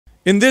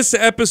In this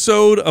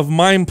episode of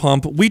Mind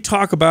Pump, we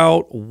talk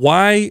about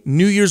why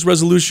New Year's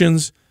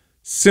resolutions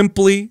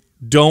simply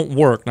don't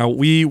work. Now,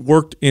 we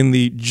worked in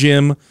the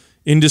gym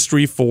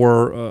industry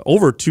for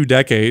over 2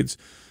 decades,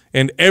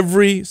 and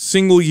every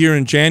single year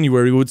in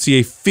January, we would see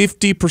a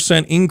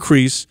 50%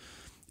 increase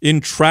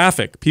in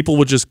traffic. People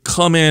would just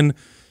come in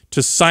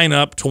to sign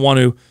up to want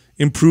to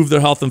improve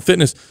their health and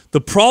fitness.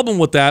 The problem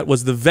with that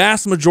was the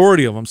vast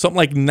majority of them, something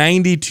like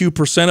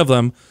 92% of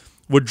them,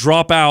 would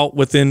drop out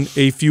within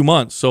a few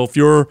months. So if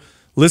you're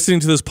listening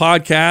to this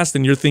podcast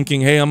and you're thinking,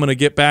 hey, I'm going to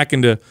get back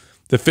into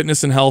the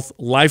fitness and health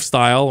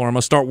lifestyle, or I'm going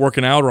to start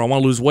working out, or I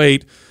want to lose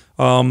weight,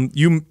 we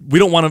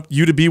don't want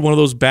you to be one of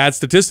those bad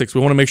statistics.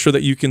 We want to make sure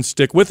that you can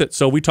stick with it.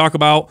 So we talk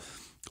about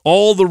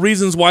all the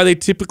reasons why they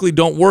typically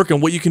don't work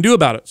and what you can do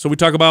about it. So we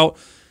talk about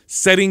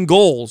setting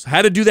goals,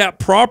 how to do that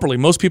properly.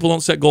 Most people don't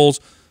set goals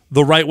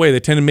the right way. They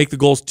tend to make the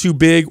goals too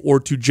big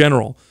or too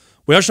general.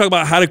 We also talk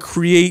about how to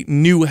create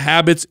new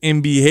habits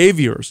and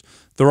behaviors.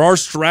 There are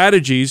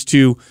strategies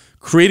to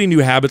creating new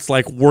habits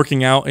like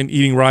working out and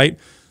eating right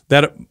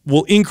that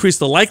will increase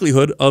the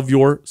likelihood of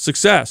your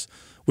success.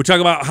 We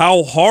talk about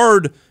how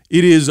hard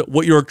it is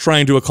what you're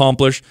trying to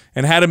accomplish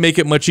and how to make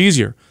it much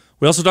easier.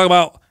 We also talk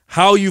about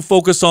how you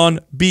focus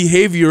on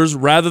behaviors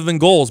rather than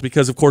goals,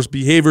 because, of course,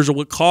 behaviors are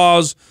what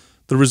cause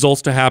the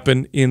results to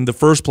happen in the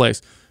first place.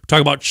 We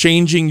talk about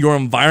changing your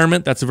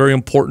environment. That's a very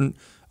important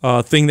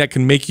thing that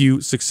can make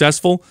you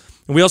successful.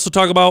 And we also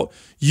talk about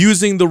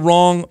using the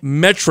wrong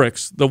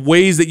metrics, the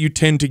ways that you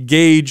tend to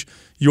gauge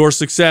your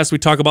success. We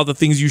talk about the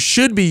things you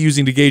should be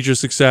using to gauge your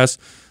success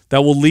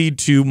that will lead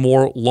to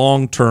more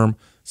long-term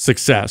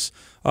success.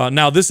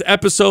 Now, this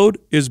episode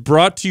is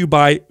brought to you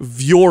by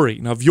Vuori.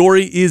 Now,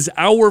 Vuori is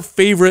our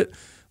favorite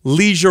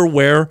leisure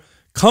wear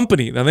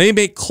company. Now, they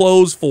make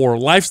clothes for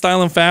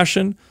lifestyle and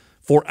fashion,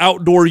 for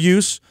outdoor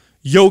use,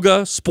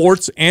 yoga,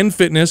 sports, and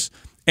fitness,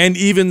 and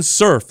even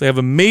surf. They have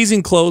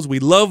amazing clothes. We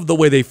love the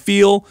way they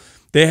feel.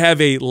 They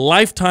have a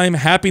lifetime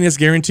happiness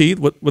guarantee.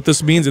 What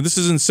this means, and this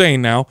is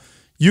insane now,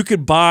 you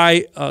could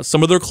buy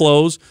some of their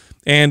clothes,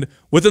 and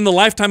within the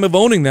lifetime of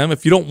owning them,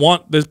 if you don't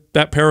want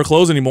that pair of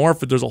clothes anymore, if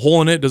there's a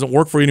hole in it, it doesn't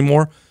work for you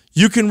anymore,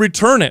 you can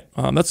return it.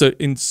 That's an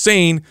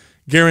insane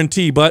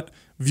guarantee, but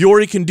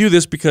Vuori can do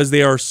this because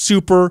they are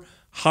super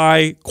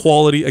high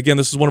quality. Again,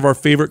 this is one of our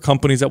favorite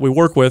companies that we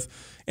work with,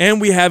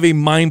 and we have a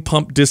Mind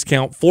Pump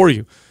discount for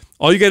you.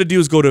 All you got to do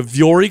is go to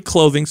Vuori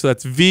Clothing, so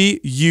that's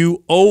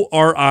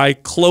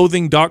VUORI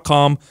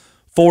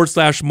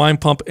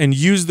clothing.com/Mind Pump, and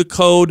use the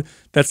code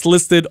that's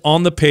listed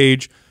on the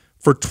page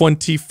for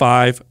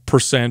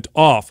 25%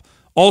 off.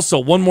 Also,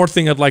 one more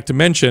thing I'd like to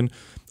mention.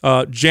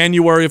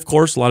 January, of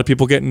course, a lot of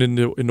people getting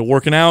into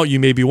working out. You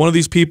may be one of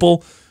these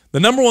people.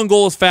 The number one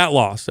goal is fat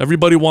loss.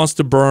 Everybody wants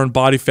to burn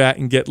body fat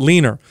and get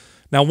leaner.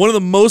 Now, one of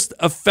the most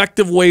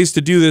effective ways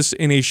to do this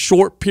in a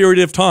short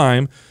period of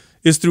time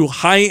is through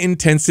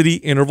high-intensity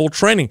interval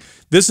training.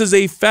 This is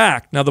a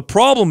fact. Now, the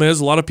problem is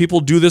a lot of people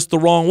do this the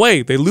wrong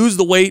way. They lose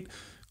the weight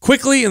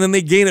quickly, and then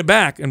they gain it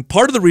back. And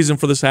part of the reason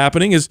for this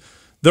happening is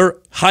their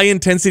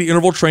high-intensity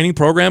interval training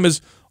program is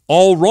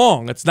all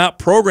wrong. It's not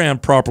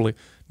programmed properly.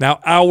 Now,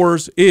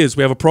 ours is.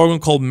 We have a program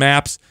called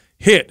MAPS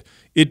HIIT.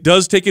 It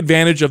does take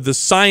advantage of the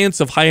science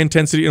of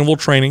high-intensity interval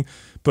training,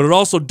 but it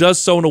also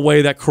does so in a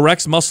way that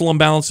corrects muscle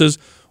imbalances,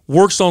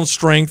 works on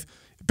strength.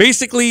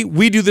 Basically,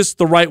 we do this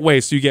the right way,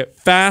 so you get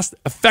fast,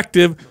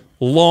 effective,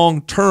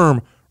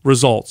 long-term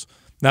results.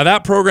 Now,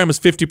 that program is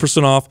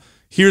 50% off.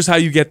 Here's how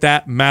you get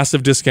that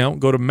massive discount.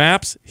 Go to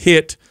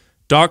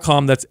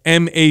mapshiit.com. That's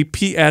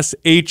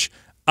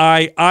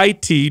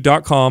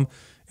MAPSHIIT.com,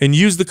 and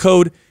use the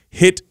code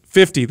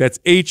HIIT50. That's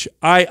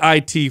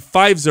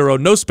HIIT50,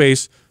 no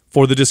space,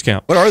 for the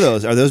discount. What are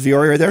those? Are those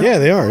Vuori right there? Yeah,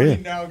 they are. Yeah.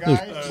 Now,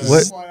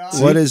 guys,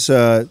 What is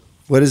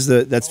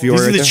the? That's Vuori. These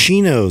are right the there?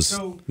 Chinos.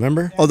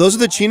 Remember? Oh, those are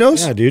the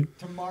chinos. Yeah, dude.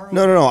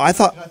 No. I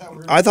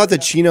thought the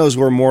chinos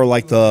were more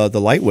like the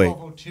lightweight.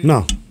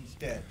 No.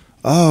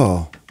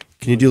 Oh,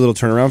 can you do a little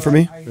turnaround for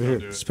me?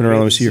 Spin around.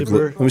 Let me see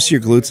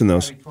your glutes in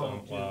those.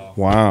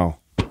 Wow.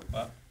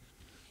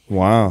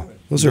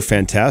 Those are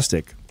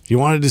fantastic. You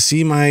wanted to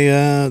see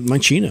my my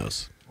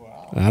chinos.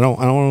 I don't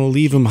want to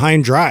leave them high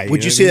and dry.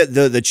 Would you say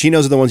that the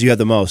chinos are the ones you had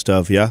the most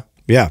of? Yeah.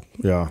 Yeah.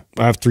 Yeah.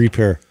 I have 3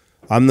 pair.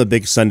 I'm the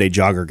big Sunday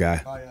jogger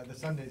guy. Oh yeah, the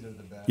Sundays are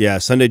the best. Yeah,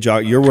 Sunday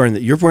jog. You're wearing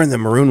the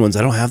maroon ones.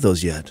 I don't have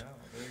those yet.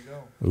 There you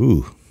go.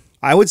 Ooh.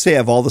 I would say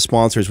of all the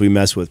sponsors we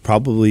mess with,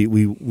 probably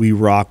we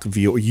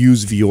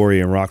use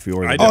Vuori and rock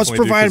Vuori. Oh, it's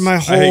provided my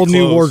whole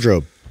new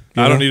wardrobe.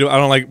 I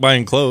don't like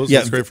buying clothes. Yeah,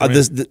 That's great for me.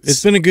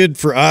 It's been a good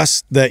for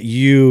us that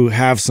you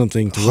have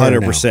something to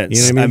wear 100%.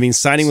 You know what I mean,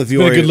 signing with Vuori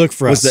been a good look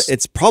for us.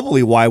 it's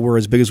probably why we're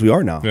as big as we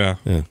are now. Yeah.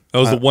 That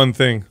was the one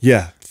thing.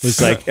 Yeah. It's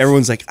like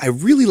everyone's like, I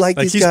really like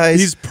these guys.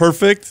 He's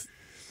perfect.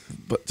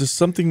 but just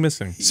something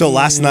missing. So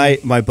last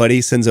night, my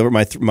buddy sends over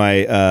my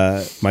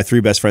three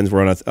best friends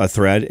were on a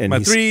thread, and My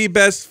three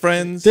best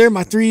friends. They're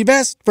my three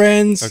best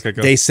friends. Okay,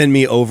 go. they send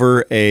me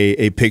over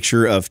a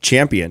picture of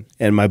Champion,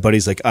 and my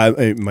buddy's like,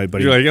 my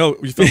buddy, You're like, yo,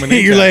 you filming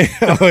it? You're like,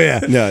 oh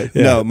yeah.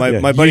 no,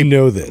 my buddy, You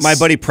know this. My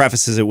buddy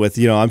prefaces it with,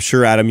 I'm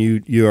sure Adam,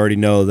 you already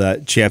know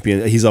that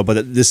Champion. He's all,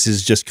 but this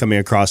is just coming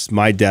across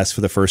my desk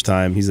for the first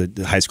time. He's a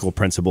high school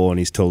principal, and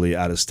he's totally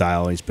out of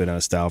style. He's been out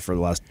of style for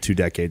the last 2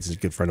 decades. He's a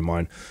good friend of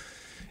mine.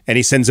 And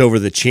he sends over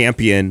the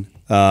Champion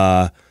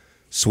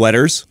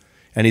sweaters.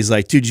 And he's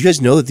like, dude, you guys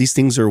know that these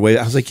things are way.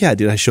 I was like, yeah,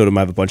 dude. I showed him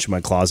I have a bunch in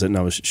my closet, and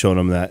I was showing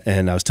him that.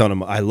 And I was telling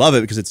him I love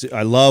it because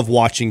I love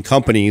watching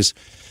companies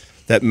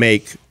that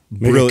make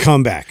a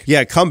comeback.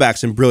 Yeah,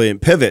 comebacks and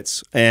brilliant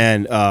pivots.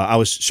 And I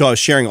was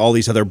sharing all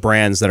these other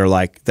brands that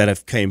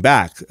have came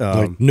back.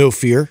 Like No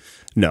Fear.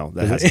 No,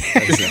 that hasn't.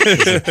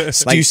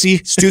 Stussy?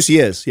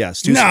 Stussy is, yeah.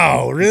 Stussy.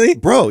 No, really?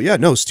 Bro, yeah,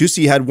 no.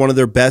 Stussy had one of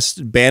their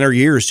best banner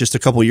years just a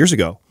couple of years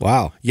ago.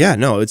 Wow. Yeah,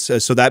 no, it's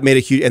so that made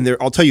a huge, and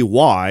I'll tell you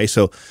why.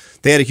 So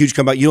they had a huge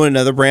comeback. You know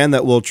another brand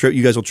that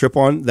you guys will trip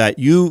on that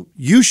you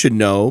should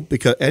know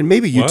because, and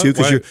maybe you too,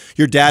 because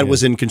your dad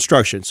was in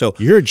construction. So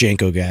You're a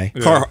Janko guy.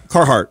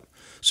 Carhartt.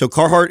 So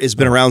Carhartt has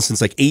been around since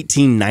like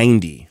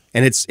 1890.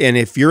 And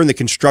if you're in the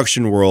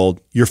construction world,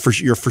 you're for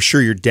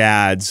sure your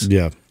dads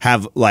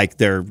have like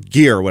their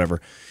gear or whatever,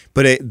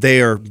 but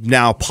they are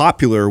now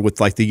popular with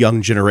like the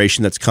young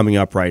generation that's coming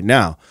up right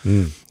now.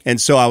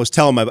 And so I was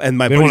telling my They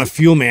buddies, want to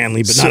feel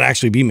manly, but not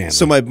actually be manly.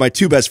 so my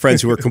two best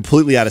friends who are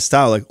completely out of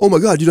style, like, oh my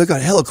god, dude, I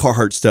got hella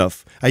Carhartt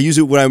stuff. I use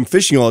it when I'm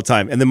fishing all the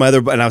time. And then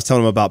and I was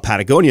telling them about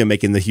Patagonia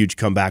making the huge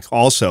comeback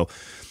also,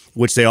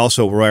 which they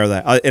also wear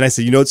that. And I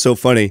said, it's so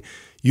funny.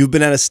 You've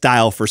been out of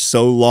style for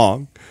so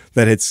long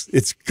that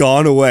it's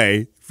gone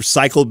away,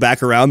 cycled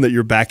back around that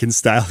you're back in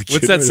style again.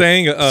 What's that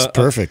saying? It's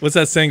perfect. What's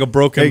that saying? A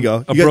broken There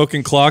you go.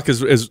 broken clock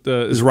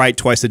is right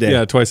twice a day.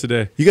 Yeah, twice a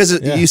day. You guys,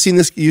 you seen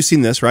this? You've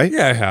seen this, right?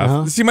 Yeah, I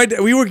have. See,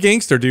 we were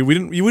gangster,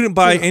 dude. You wouldn't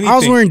buy anything. I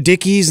was wearing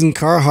Dickies and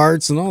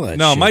Carhartts and all that.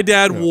 No, shit. my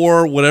dad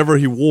wore whatever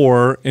he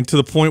wore, and to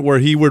the point where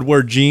he would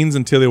wear jeans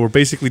until they were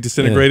basically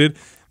disintegrated.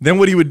 Then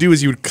what he would do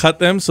is he would cut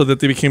them so that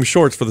they became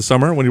shorts for the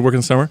summer when he worked in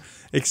the summer.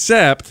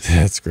 Except,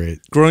 that's great.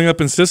 Growing up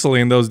in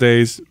Sicily in those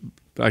days,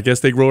 I guess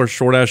they grow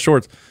short ass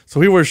shorts.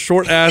 So he wears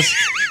short ass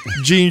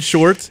jean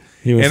shorts.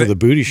 He went for the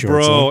booty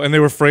shorts, bro, and they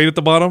were frayed at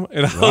the bottom.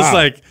 And I was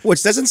like,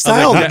 which doesn't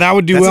style. Like, that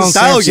would do well in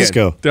San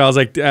Francisco. I was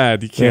like,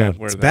 Dad, you can't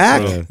wear it's that.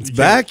 back. Bro. It's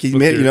back. You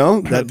made,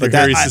 that, but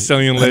hairy that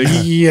Sicilian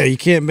legs. Yeah, you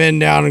can't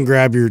bend down and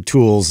grab your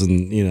tools,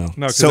 and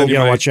No, so you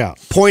gotta watch out.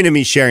 Point of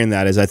me sharing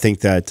that is I think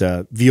that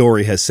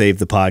Vuori has saved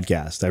the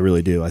podcast. I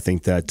really do. I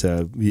think that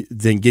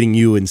then getting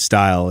you in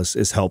style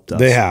has helped us.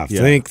 They have.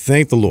 Yeah.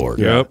 Thank the Lord.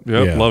 Yep,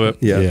 love it.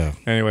 Yeah.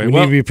 Anyway, we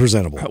need to be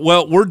presentable.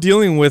 Well, we're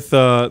dealing with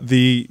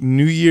the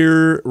New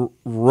Year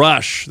rush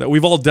that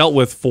we've all dealt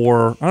with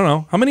for, I don't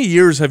know, how many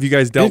years have you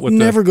guys dealt with? It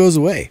never goes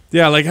away.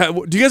 Yeah, like,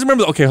 do you guys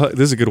remember? Okay, this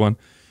is a good one.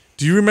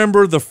 Do you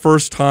remember the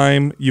first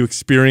time you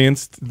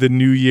experienced the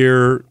New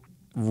Year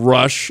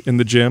rush in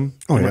the gym?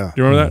 Oh, yeah.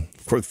 Do you remember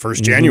that? For the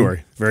first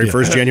January. Very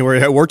first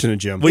January I worked in a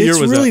gym. What year It's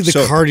was really that? the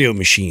cardio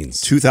machines.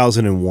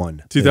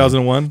 2001.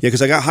 2001? Yeah,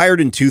 because I got hired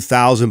in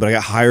 2000, but I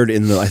got hired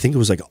in I think it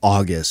was like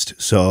August.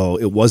 So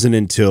it wasn't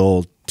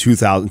until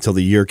 2000, until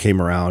the year came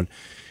around.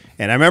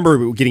 And I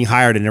remember getting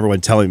hired and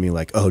everyone telling me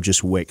like, oh,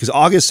 just wait. Because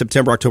August,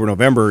 September, October,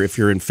 November, if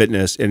you're in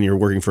fitness and you're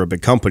working for a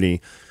big company,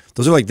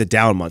 those are like the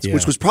down months,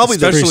 which was probably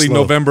especially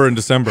November and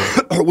December.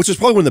 which was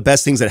probably one of the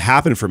best things that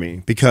happened for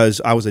me because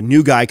I was a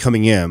new guy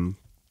coming in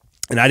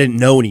and I didn't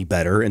know any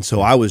better. And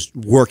so I was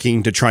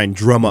working to try and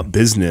drum up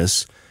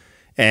business.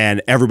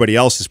 And everybody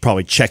else is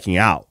probably checking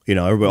out.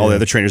 All the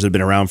other trainers that have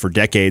been around for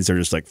decades are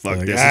just like, fuck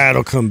this.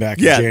 It'll come back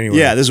in January.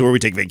 Yeah, this is where we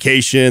take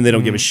vacation. They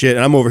don't give a shit.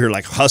 And I'm over here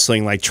like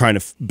hustling, like trying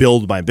to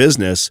build my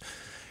business.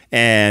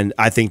 And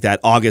I think that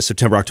August,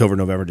 September, October,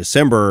 November,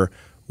 December,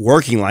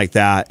 working like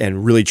that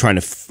and really trying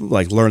to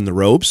learn the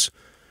ropes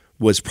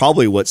was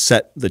probably what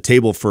set the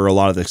table for a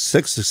lot of the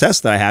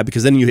success that I had,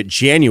 because then you hit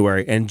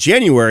January, and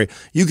January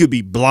you could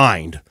be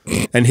blind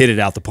and hit it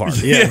out the park.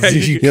 Yeah,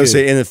 you know what I'm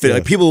saying? And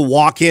like people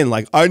walk in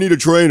like, I need a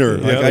trainer.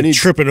 Like, I need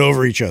tripping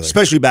over each other.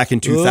 Especially back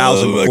in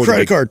 2000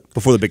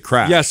 before the big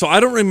crash. Yeah, so I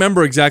don't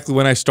remember exactly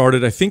when I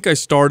started. I think I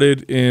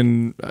started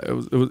in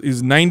it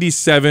was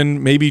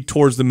 97, maybe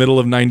towards the middle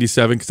of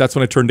 97, because that's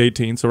when I turned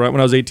 18. So right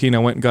when I was 18, I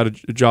went and got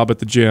a job at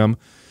the gym,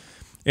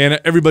 and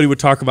everybody would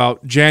talk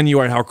about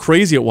January, how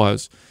crazy it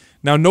was.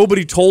 Now,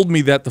 nobody told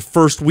me that the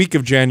first week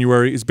of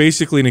January is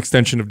basically an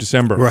extension of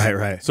December.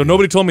 Right. So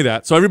nobody told me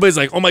that. So everybody's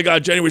like, oh my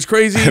God, January's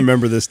crazy. I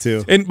remember this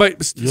too. And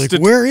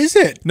where is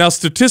it? Now,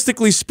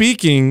 statistically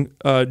speaking,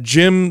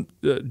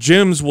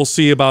 gyms will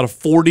see about a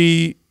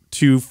 40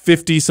 to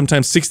 50,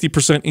 sometimes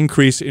 60%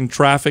 increase in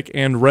traffic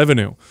and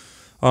revenue.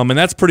 And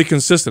that's pretty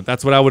consistent.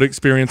 That's what I would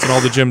experience in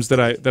all the gyms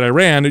that I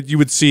ran. You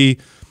would see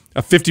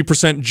a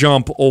 50%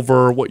 jump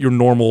over what your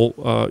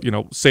normal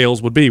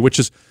sales would be, which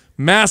is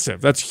massive.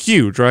 That's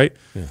huge, right?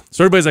 Yeah.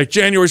 So everybody's like,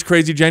 January's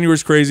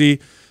crazy.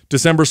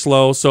 December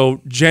slow.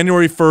 So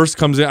January 1st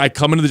comes in. I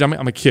come into the gym.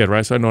 I'm a kid,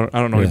 right? So I don't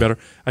know any better.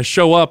 I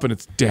show up and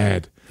it's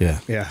dead.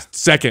 Yeah.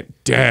 Second,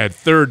 dead.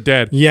 Third,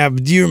 dead. Yeah,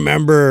 but do you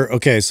remember?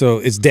 Okay, so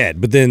it's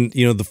dead, but then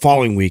the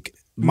following week,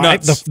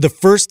 the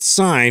first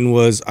sign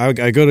was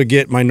I go to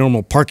get my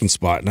normal parking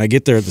spot, and I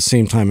get there at the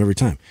same time every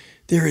time.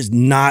 There is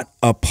not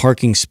a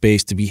parking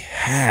space to be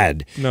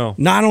had. No.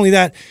 Not only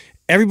that,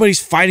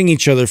 everybody's fighting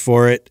each other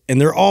for it,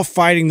 and they're all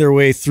fighting their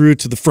way through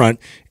to the front.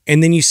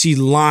 And then you see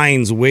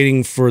lines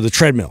waiting for the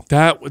treadmill.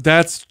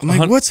 That's I'm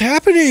like, what's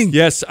happening?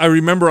 Yes, I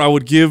remember I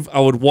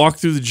would walk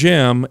through the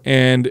gym,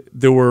 and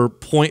there were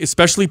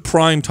especially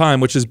prime time,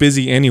 which is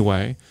busy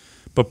anyway,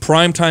 but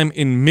prime time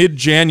in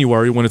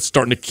mid-January when it's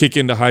starting to kick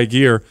into high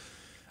gear,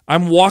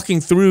 I'm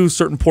walking through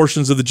certain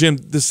portions of the gym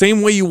the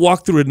same way you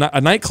walk through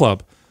a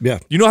nightclub. Yeah.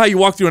 You know how you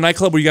walk through a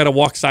nightclub where you got to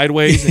walk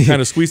sideways and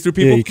kind of squeeze through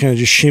people? Yeah, you kind of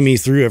just shimmy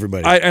through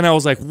everybody. And I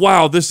was like,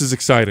 wow, this is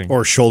exciting.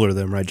 Or shoulder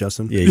them, right,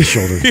 Justin? Yeah, you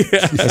shoulder.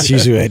 That's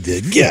usually what I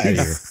did. Get out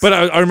of here. But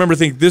I remember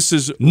thinking, this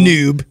is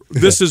noob.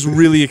 This is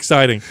really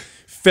exciting.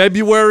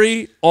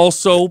 February,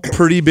 also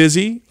pretty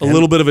busy. A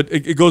little bit of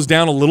it goes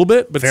down a little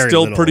bit, but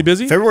still pretty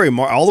busy. February,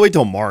 all the way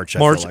till March. I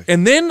feel like.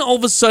 And then all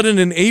of a sudden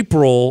in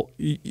April,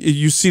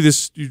 you see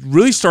this, it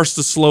really starts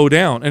to slow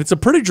down. And it's a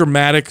pretty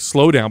dramatic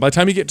slowdown. By the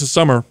time you get to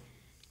summer,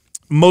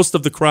 most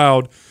of the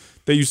crowd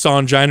that you saw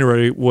in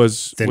January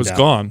was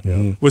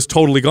gone, was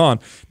totally gone.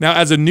 Now,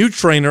 as a new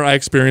trainer, I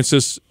experienced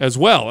this as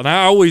well. And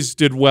I always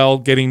did well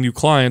getting new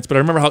clients, but I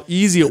remember how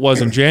easy it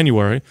was in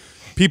January.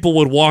 People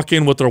would walk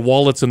in with their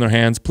wallets in their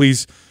hands.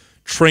 Please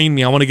train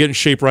me. I want to get in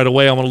shape right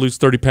away. I want to lose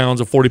 30 pounds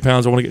or 40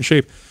 pounds. I want to get in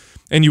shape.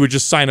 And you would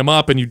just sign them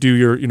up and you do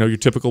your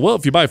typical, well,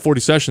 if you buy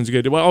 40 sessions,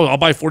 you get, well, I'll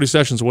buy 40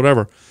 sessions or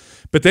whatever.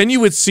 But then you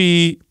would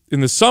see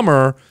in the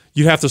summer,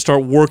 you'd have to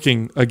start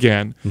working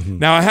again.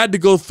 Now, I had to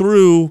go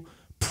through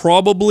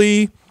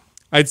probably,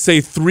 I'd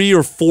say 3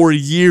 or 4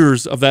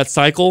 years of that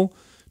cycle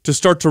to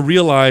start to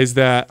realize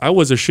that I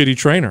was a shitty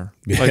trainer.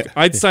 Like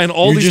I'd sign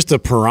all You're just a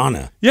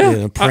piranha.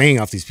 Yeah. Preying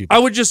off these people. I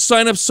would just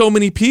sign up so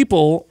many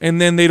people and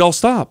then they'd all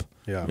stop.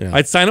 Yeah.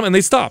 I'd sign them and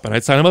they'd stop. And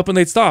I'd sign them up and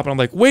they'd stop. And I'm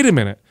like, wait a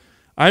minute.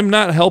 I'm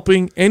not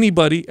helping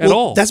anybody at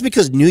all. That's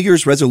because New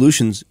Year's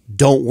resolutions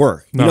don't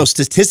work. No.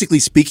 Statistically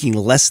speaking,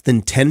 less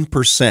than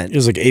 10%. It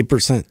was like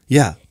 8%.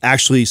 Yeah,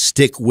 actually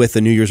stick with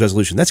a New Year's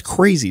resolution. That's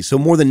crazy. So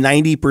more than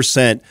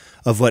 90%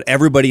 of what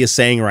everybody is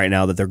saying right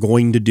now that they're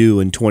going to do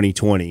in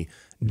 2020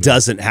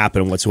 doesn't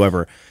happen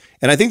whatsoever.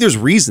 And I think there's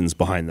reasons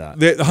behind that.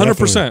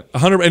 100%.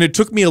 100%. And it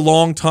took me a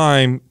long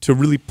time to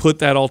really put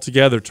that all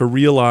together, to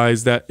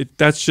realize that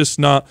that's just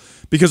not,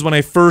 because when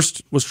I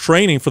first was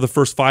training for the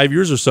first 5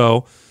 years or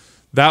so,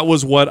 that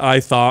was what I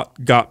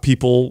thought got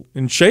people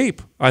in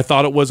shape. I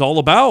thought it was all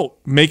about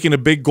making a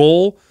big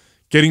goal,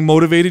 getting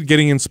motivated,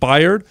 getting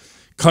inspired,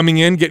 coming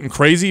in, getting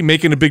crazy,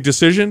 making a big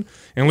decision,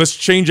 and let's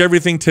change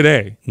everything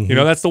today.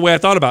 That's the way I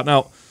thought about it.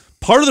 Now,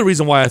 part of the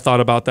reason why I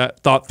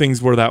thought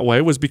things were that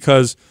way was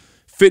because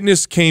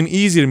fitness came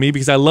easy to me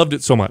because I loved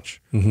it so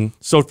much.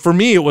 So for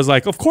me, it was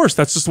like, of course,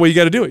 that's just the way you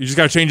got to do it. You just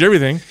got to change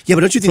everything. Yeah,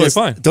 but don't you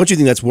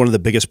think that's one of the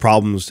biggest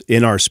problems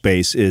in our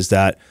space is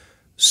that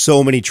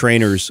so many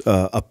trainers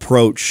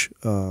approach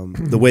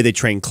the way they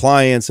train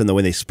clients and the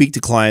way they speak to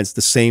clients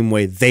the same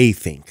way they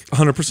think.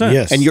 100%.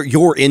 Yes. And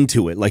you're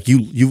into it. Like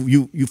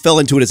you fell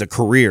into it as a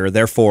career,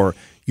 therefore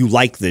you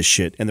like this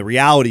shit. And the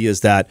reality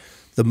is that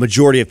the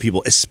majority of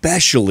people,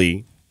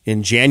 especially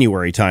in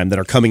January time, that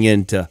are coming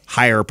in to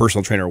hire a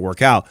personal trainer or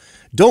work out,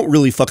 don't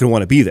really fucking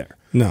want to be there.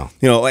 No.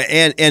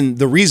 And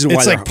the reason why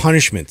it's like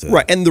punishment. Though.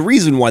 Right. And the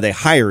reason why they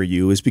hire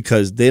you is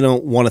because they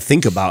don't want to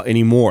think about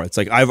anymore. It's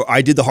like,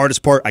 I did the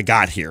hardest part. I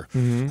got here.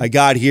 I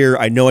got here.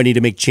 I know I need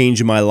to make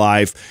change in my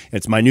life.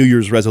 It's my New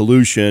Year's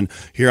resolution.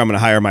 Here, I'm going to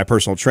hire my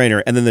personal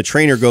trainer. And then the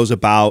trainer goes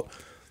about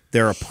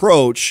their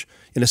approach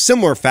in a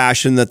similar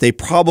fashion that they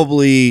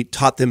probably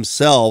taught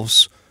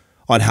themselves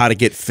on how to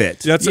get fit.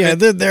 They're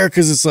there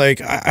because it's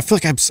like, I feel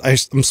like I'm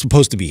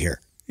supposed to be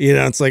here.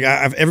 It's like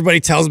everybody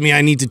tells me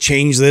I need to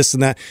change this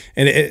and that.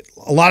 And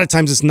a lot of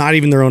times it's not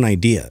even their own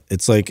idea.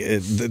 It's like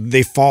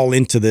they fall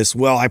into this,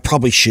 well, I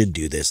probably should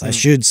do this. I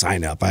should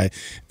sign up.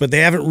 But they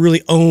haven't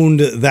really owned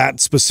that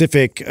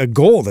specific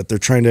goal that they're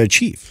trying to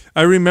achieve.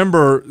 I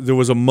remember there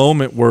was a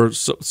moment where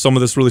some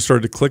of this really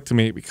started to click to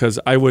me because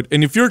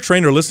and if you're a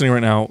trainer listening right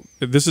now,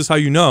 this is how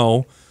you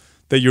know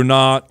that you're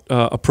not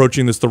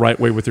approaching this the right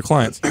way with your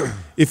clients.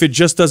 If it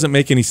just doesn't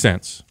make any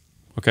sense,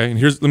 okay?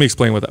 And let me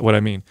explain what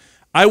I mean.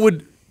 I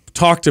would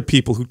talk to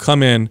people who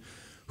come in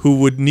who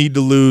would need to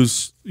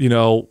lose,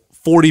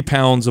 40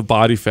 pounds of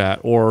body fat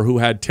or who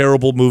had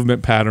terrible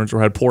movement patterns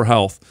or had poor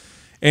health.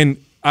 And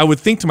I would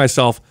think to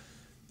myself,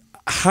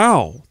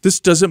 how? This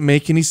doesn't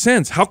make any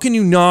sense. How can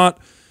you not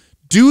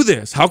do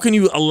this? How can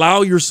you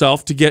allow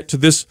yourself to get to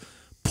this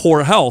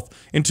poor health?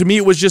 And to me,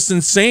 it was just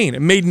insane.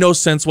 It made no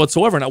sense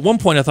whatsoever. And at one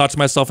point I thought to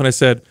myself and I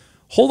said,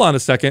 hold on a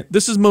second.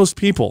 This is most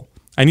people.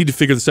 I need to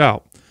figure this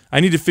out. I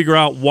need to figure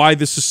out why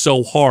this is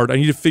so hard. I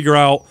need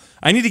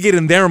to get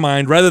in their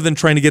mind rather than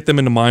trying to get them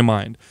into my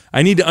mind.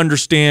 I need to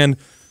understand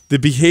the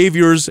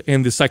behaviors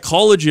and the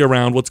psychology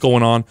around what's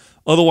going on.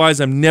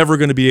 Otherwise, I'm never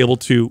going to be able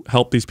to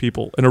help these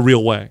people in a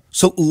real way.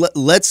 So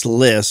let's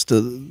list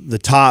the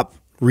top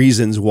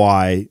reasons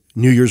why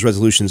New Year's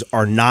resolutions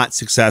are not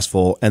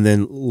successful, and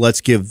then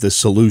let's give the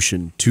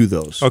solution to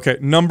those. Okay,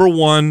 number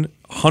one,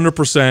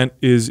 100%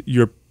 is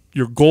your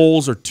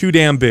goals are too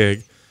damn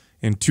big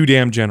and too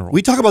damn general.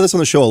 We talk about this on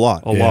the show a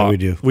lot. A lot. we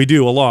do. We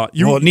do a lot.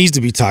 Well, it needs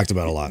to be talked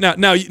about a lot.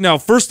 Now,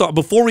 first off,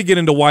 before we get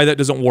into why that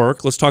doesn't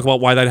work, let's talk about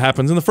why that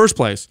happens in the first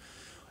place.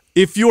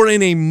 If you're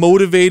in a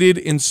motivated,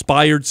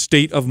 inspired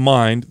state of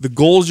mind, the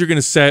goals you're going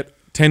to set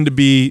tend to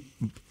be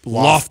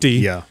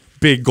lofty,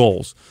 big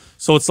goals.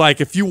 So it's like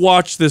if you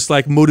watch this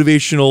like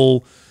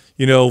motivational,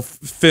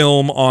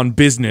 film on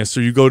business,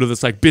 or you go to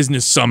this like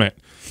business summit,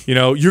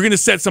 you're going to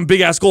set some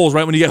big ass goals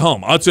right when you get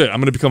home. That's it.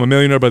 I'm going to become a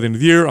millionaire by the end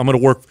of the year. I'm going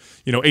to work,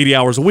 80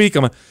 hours a week.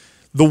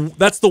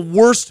 That's the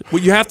worst.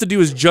 What you have to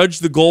do is judge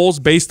the goals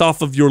based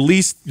off of your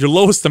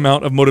lowest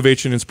amount of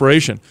motivation and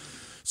inspiration.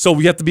 So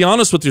you have to be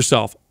honest with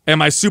yourself.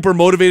 Am I super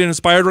motivated and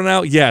inspired right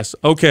now? Yes.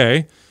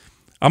 Okay.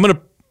 I'm going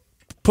to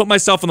put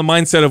myself in the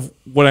mindset of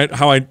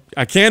how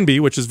I can be,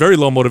 which is very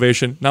low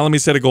motivation. Now let me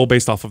set a goal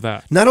based off of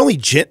that. Not only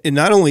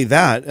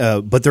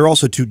that, but they're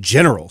also too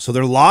general. So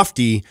they're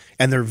lofty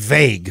and they're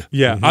vague.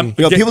 Yeah,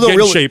 people don't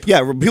realize. Yeah,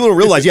 people don't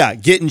realize. Yeah,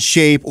 get in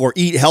shape or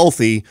eat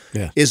healthy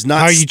is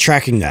not. How are you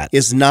tracking that?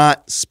 Is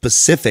not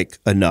specific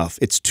enough.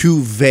 It's too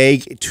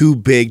vague, too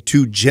big,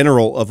 too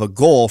general of a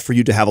goal for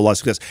you to have a lot of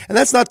success. And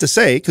that's not to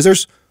say, because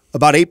there's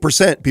about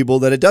 8% people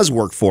that it does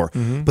work for.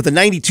 But the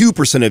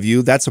 92% of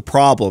you, that's a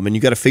problem. And you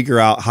got to figure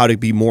out how to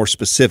be more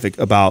specific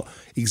about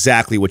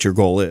exactly what your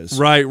goal is.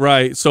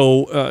 Right.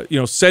 So,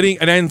 setting,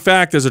 and in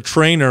fact, as a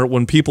trainer,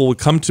 when people would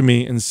come to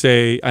me and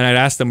say, and I'd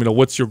ask them,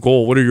 what's your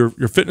goal? What are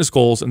your fitness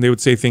goals? And they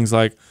would say things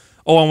like,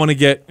 oh, I want to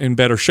get in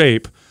better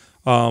shape.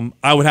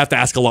 I would have to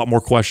ask a lot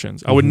more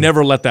questions. I would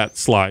never let that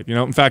slide.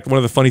 In fact, one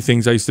of the funny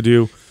things I used to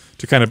do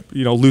to kind of,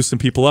 loosen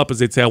people up is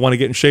they'd say, I want to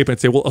get in shape. And I'd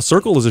say, well, a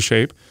circle is a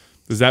shape.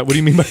 What do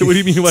you mean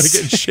you want to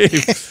get in shape?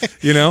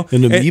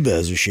 An amoeba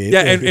is a shape.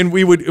 Yeah, and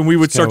we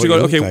would start to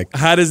go, okay, like.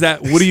 How does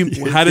that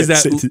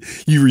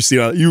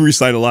you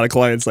recite a lot of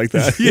clients like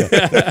that.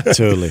 Yeah.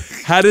 Totally.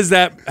 How does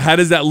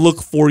that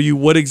look for you?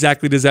 What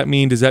exactly does that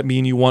mean? Does that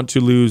mean you want to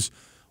lose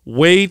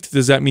weight?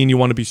 Does that mean you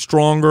want to be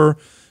stronger?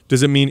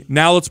 Does it mean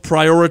now let's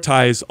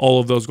prioritize all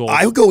of those goals?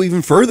 I would go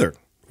even further.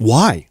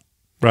 Why?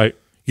 Right.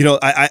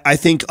 I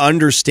think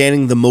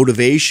understanding the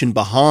motivation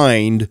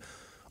behind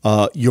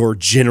your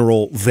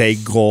general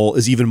vague goal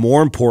is even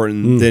more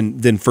important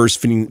than first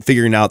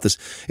figuring out this.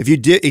 If you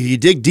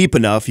dig deep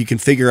enough, you can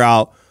figure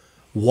out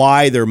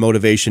why their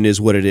motivation is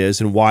what it is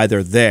and why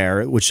they're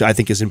there, which I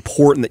think is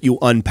important that you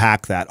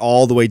unpack that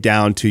all the way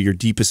down to your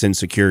deepest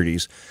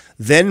insecurities.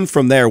 Then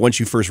from there, once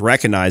you first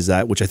recognize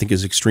that, which I think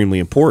is extremely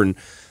important,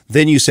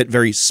 then you set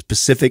very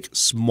specific,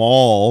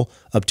 small,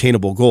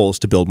 obtainable goals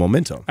to build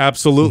momentum.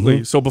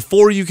 Absolutely. So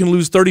before you can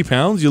lose 30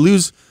 pounds, you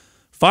lose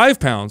 5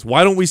 pounds.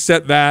 Why don't we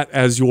set that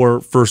as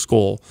your first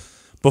goal?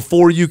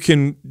 Before you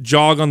can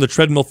jog on the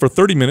treadmill for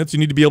 30 minutes, you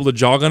need to be able to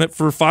jog on it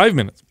for 5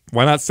 minutes.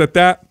 Why not set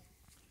that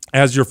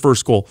as your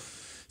first goal?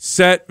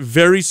 Set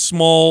very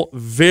small,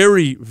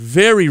 very,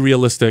 very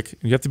realistic,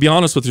 you have to be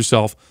honest with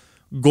yourself,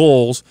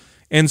 goals,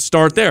 and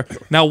start there.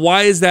 Now,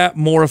 why is that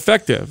more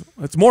effective?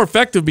 It's more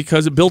effective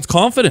because it builds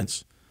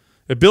confidence.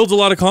 It builds a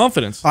lot of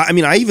confidence. I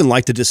mean, I even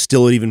like to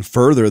distill it even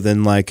further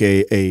than like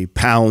a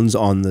pounds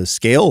on the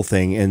scale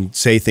thing and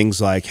say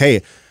things like,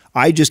 hey,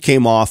 I just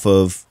came off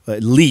of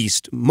at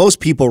least most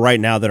people right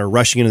now that are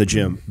rushing into the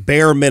gym,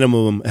 bare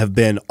minimum have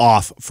been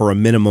off for a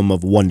minimum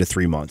of 1 to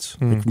 3 months.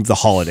 Like the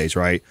holidays,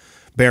 right?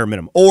 Bare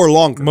minimum or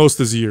longer. Most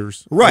is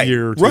years. Right. A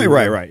year or two.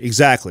 Right.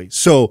 Exactly.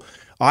 So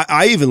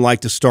I even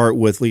like to start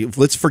with,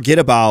 let's forget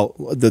about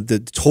the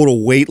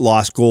total weight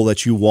loss goal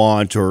that you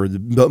want or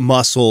the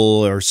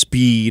muscle or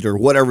speed or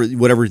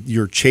whatever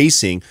you're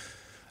chasing.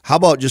 How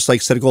about just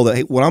like set a goal that,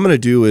 hey, what I'm going to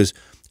do is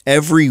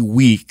every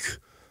week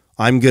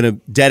I'm going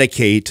to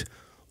dedicate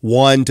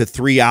 1 to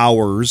 3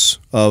 hours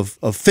of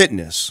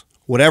fitness,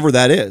 whatever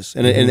that is.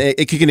 And, and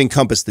it can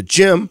encompass the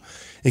gym.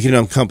 It can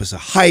encompass a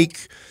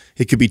hike.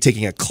 It could be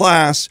taking a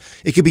class.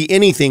 It could be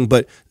anything,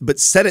 but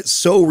set it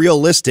so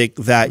realistic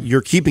that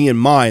you're keeping in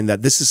mind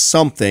that this is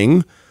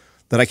something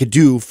that I could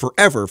do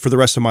forever for the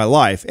rest of my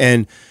life.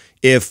 And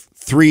if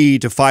 3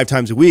 to 5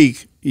 times a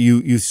week,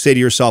 you say to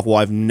yourself, well,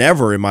 I've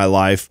never in my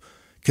life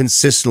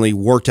consistently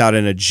worked out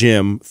in a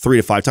gym 3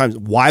 to 5 times.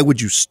 Why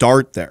would you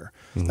start there?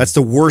 That's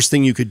the worst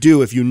thing you could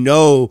do. If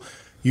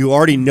you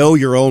already know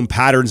your own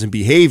patterns and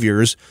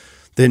behaviors,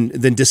 then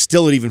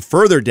distill it even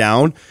further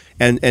down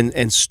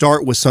and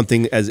start with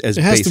something as it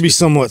has to be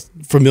somewhat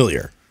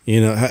familiar.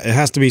 It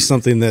has to be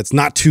something that's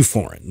not too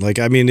foreign. Like,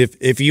 I mean,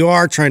 if you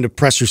are trying to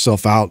press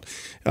yourself out,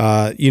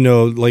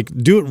 like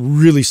do it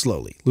really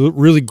slowly,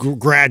 really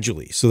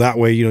gradually. So that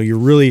way, you're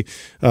really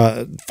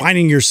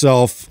finding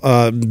yourself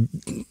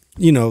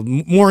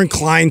more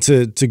inclined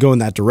to go in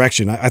that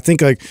direction. I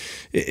think like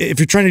if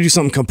you're trying to do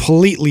something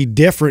completely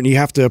different, you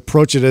have to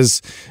approach it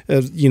as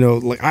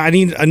like I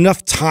need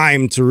enough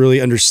time to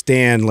really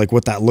understand like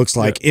what that looks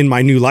like in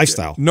my new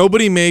lifestyle.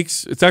 Nobody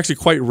makes, it's actually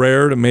quite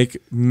rare to make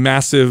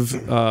massive,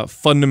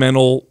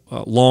 fundamental,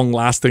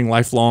 long-lasting,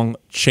 lifelong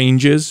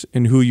changes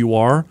in who you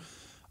are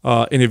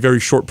in a very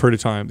short period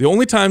of time. The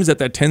only times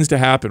that tends to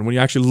happen when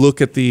you actually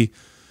look at the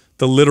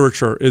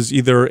literature is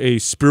either a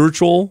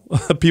spiritual,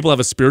 people have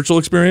a spiritual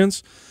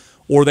experience,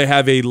 or they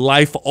have a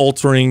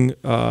life-altering,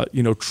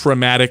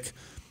 traumatic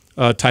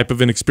type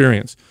of an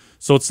experience.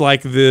 So it's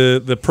like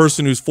the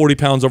person who's 40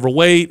 pounds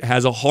overweight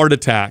has a heart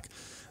attack.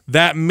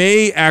 That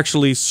may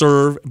actually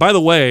serve, by the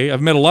way,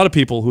 I've met a lot of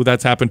people who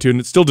that's happened to and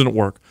it still didn't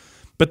work.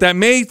 But that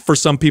may, for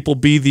some people,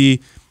 be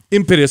the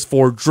impetus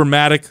for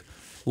dramatic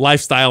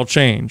lifestyle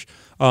change.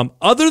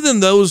 Other than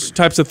those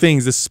types of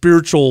things, the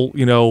spiritual,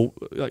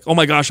 like, oh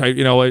my gosh,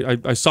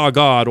 I saw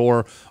God,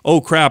 or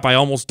oh crap, I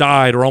almost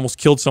died or almost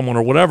killed someone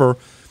or whatever.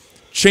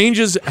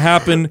 Changes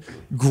happen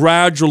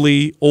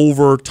gradually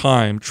over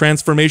time.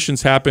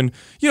 Transformations happen,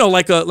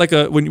 like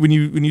when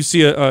you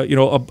see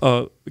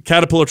a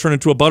caterpillar turn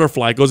into a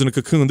butterfly, it goes in a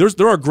cocoon.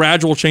 There are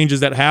gradual changes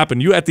that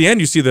happen. At the end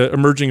you see the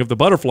emerging of the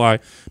butterfly,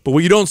 but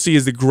what you don't see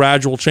is the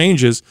gradual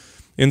changes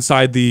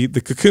inside the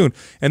cocoon,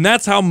 and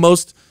that's how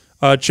most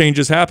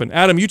changes happen.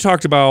 Adam, you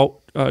talked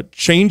about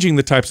changing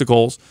the types of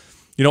goals.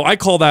 I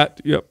call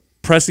that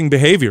pressing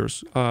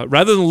behaviors.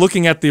 Rather than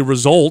looking at the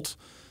result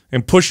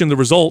and pushing the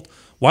result,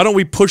 why don't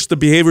we push the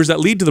behaviors that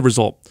lead to the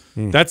result?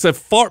 By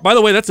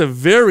the way, that's a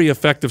very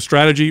effective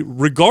strategy,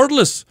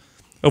 regardless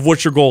of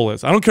what your goal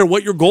is. I don't care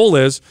what your goal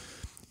is.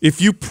 If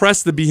you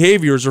press the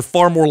behaviors, are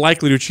far more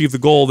likely to achieve the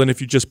goal than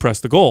if you just press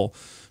the goal.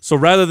 So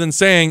rather than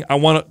saying,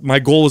 my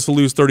goal is to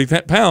lose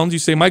 30 pounds, you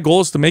say, my goal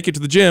is to make it to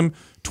the gym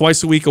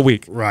twice a week.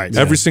 Right.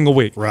 Every single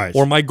week. Right.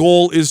 Or my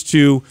goal is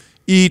to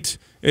eat,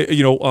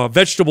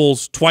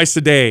 vegetables twice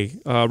a day,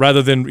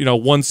 rather than,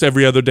 once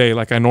every other day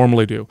like I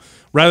normally do.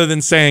 Rather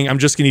than saying, I'm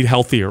just going to eat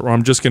healthier, or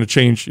I'm just going to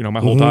change, my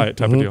whole diet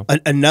type of deal.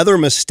 Another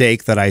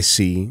mistake that I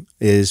see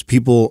is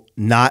people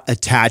not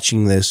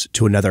attaching this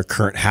to another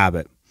current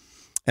habit.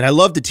 And I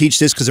love to teach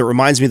this because it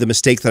reminds me of the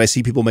mistake that I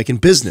see people make in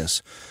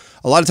business.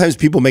 A lot of times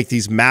people make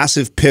these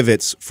massive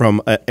pivots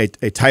from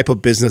a type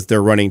of business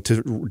they're running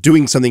to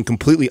doing something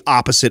completely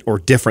opposite or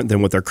different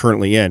than what they're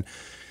currently in.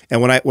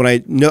 And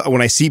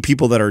when I see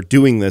people that are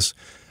doing this,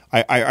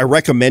 I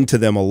recommend to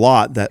them a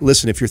lot that,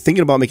 listen, if you're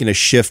thinking about making a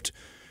shift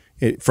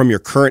from your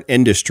current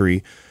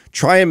industry,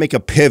 try and make a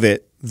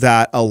pivot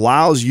that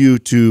allows you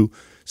to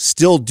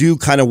still do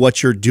kind of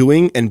what you're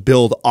doing and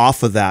build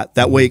off of that.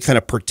 That way it kind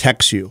of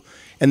protects you.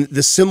 And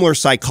the similar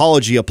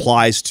psychology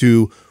applies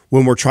to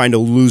when we're trying to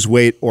lose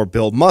weight or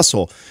build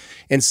muscle.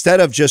 Instead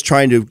of just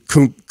trying to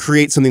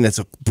create something that's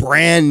a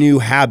brand new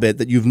habit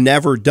that you've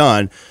never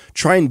done,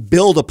 try and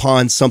build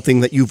upon something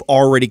that you've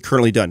already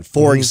currently done.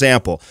 For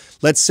example,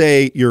 let's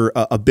say you're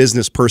a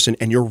business person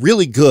and you're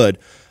really good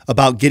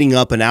about getting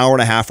up an hour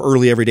and a half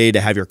early every day to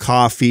have your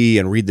coffee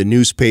and read the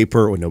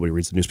newspaper. Well, nobody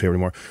reads the newspaper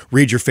anymore.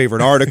 Read your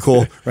favorite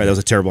article. Right, that was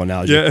a terrible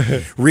analogy.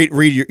 Yeah.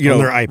 Read your,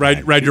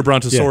 ride your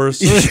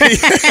Brontosaurus. Yeah.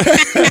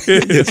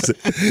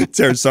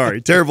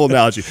 Sorry, terrible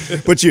analogy.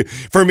 But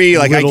for me,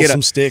 like Whittle I get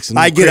some sticks and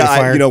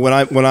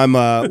when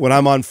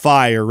I'm on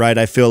fire, right?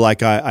 I feel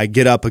like I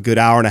get up a good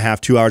hour and a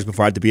half, 2 hours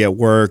before I have to be at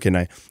work,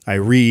 and I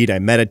read, I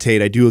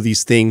meditate, I do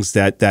these things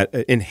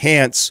that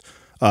enhance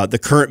the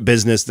current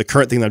business, the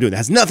current thing that I'm doing. It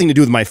has nothing to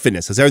do with my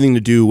fitness. It has everything to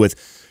do with,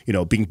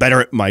 being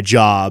better at my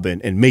job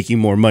and making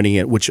more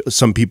money, which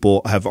some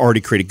people have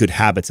already created good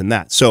habits in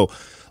that. So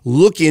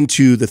look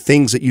into the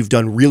things that you've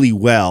done really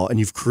well and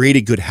you've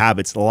created good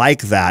habits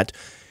like that,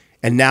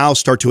 and now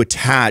start to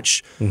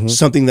attach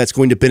something that's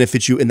going to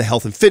benefit you in the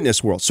health and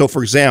fitness world. So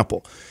for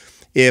example,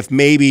 if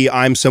maybe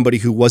I'm somebody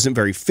who wasn't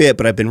very fit,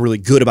 but I've been really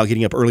good about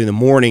getting up early in the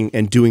morning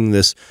and doing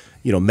this,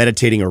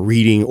 meditating or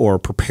reading or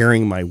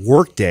preparing my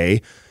work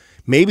day,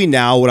 maybe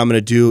now what I'm going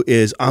to do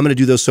is I'm going to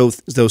do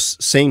those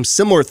same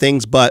similar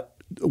things, but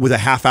with a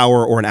half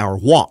hour or an hour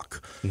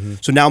walk.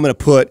 So now I'm going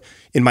to put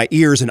in my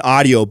ears an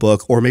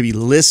audiobook, or maybe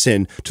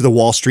listen to the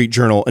Wall Street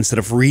Journal instead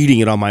of reading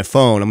it on my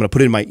phone. I'm going to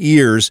put it in my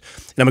ears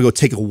and I'm going to go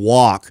take a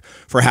walk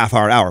for a half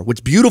hour, an hour.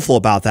 What's beautiful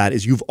about that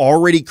is you've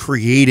already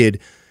created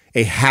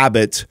a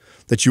habit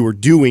that you were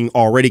doing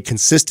already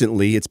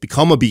consistently. It's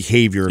become a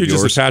behavior of yours. You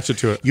just attach it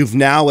to it. You've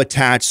now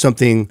attached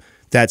something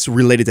that's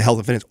related to health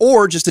and fitness,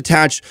 or just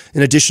attach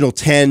an additional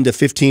 10 to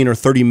 15 or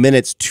 30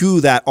 minutes to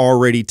that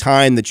already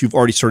time that you've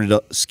already started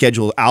to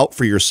schedule out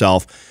for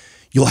yourself.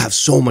 You'll have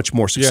so much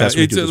more success.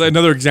 Yeah,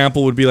 another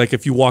example would be like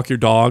if you walk your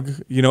dog,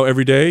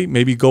 every day,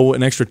 maybe go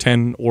an extra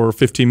 10 or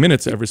 15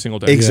 minutes every single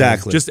day.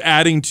 Exactly. Just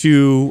adding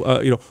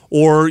to,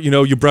 or,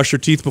 you brush your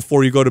teeth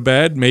before you go to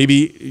bed.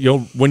 Maybe,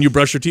 when you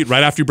brush your teeth,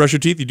 right after you brush your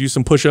teeth, you do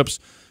some push-ups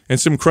and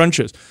some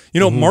crunches.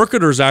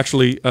 Marketers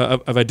actually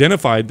have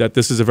identified that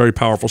this is a very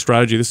powerful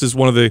strategy. This is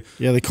one of the...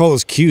 Yeah, they call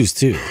those cues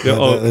too.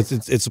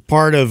 It's a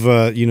part of,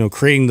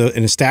 creating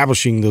and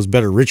establishing those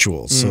better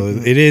rituals. So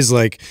it is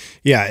like,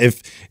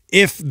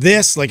 if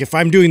this, like if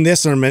I'm doing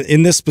this or I'm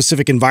in this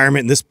specific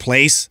environment, in this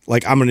place,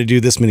 like I'm going to do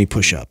this many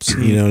push-ups,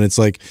 you know, and it's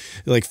like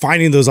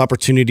finding those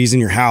opportunities in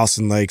your house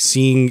and like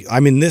seeing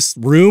I'm in this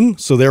room,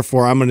 so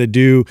therefore I'm going to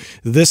do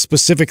this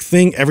specific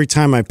thing every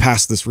time I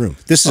pass this room.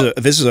 This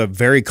is a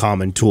very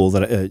common tool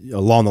that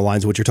along the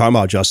lines of what you're talking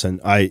about, Justin,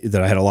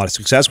 that I had a lot of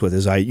success with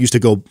is I used to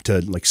go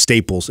to like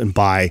Staples and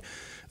buy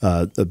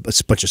a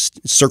bunch of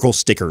circle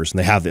stickers, and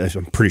they have,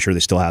 I'm pretty sure they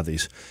still have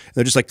these. And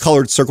they're just like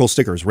colored circle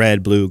stickers,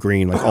 red, blue,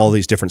 green, like all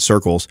these different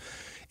circles.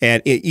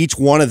 And each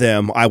one of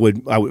them, I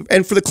would,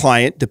 and for the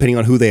client, depending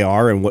on who they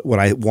are and what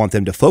I want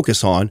them to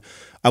focus on,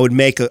 I would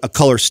make a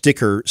color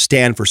sticker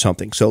stand for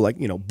something. So like,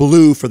 you know,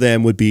 blue for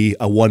them would be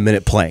a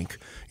 1-minute plank.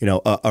 You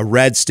know, a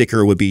red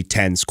sticker would be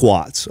 10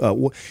 squats.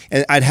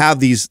 And I'd have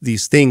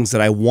these things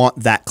that I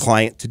want that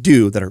client to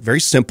do that are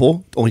very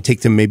simple, only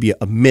take them maybe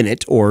a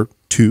minute or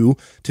two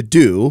to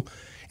do.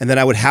 And then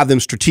I would have them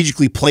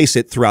strategically place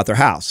it throughout their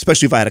house,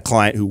 especially if I had a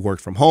client who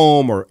worked from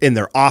home or in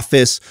their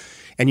office.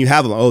 And you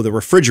have them, oh, the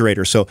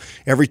refrigerator. So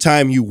every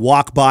time you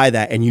walk by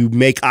that and you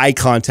make eye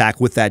contact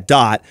with that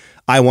dot,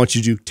 I want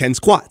you to do 10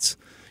 squats.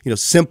 You know,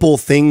 simple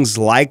things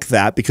like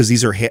that, because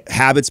these are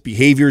habits,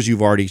 behaviors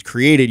you've already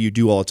created, you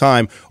do all the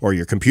time, or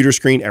your computer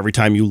screen, every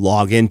time you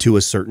log into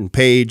a certain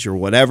page or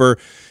whatever,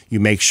 you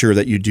make sure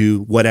that you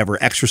do whatever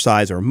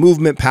exercise or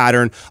movement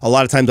pattern. A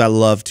lot of times I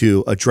love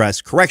to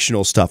address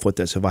correctional stuff with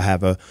this. If I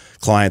have a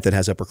client that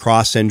has upper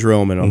cross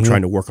syndrome and I'm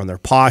trying to work on their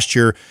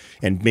posture,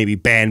 and maybe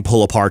band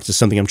pull aparts is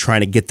something I'm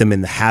trying to get them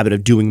in the habit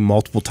of doing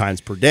multiple times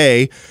per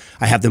day,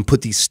 I have them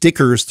put these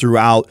stickers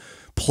throughout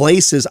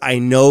places I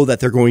know that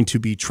they're going to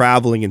be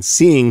traveling and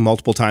seeing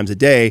multiple times a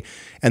day,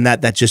 and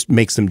that just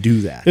makes them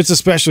do that. It's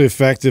especially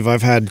effective.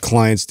 I've had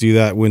clients do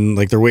that when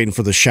like they're waiting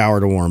for the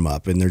shower to warm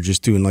up and they're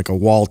just doing like a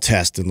wall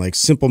test and like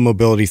simple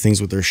mobility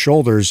things with their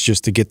shoulders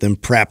just to get them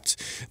prepped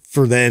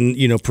for then,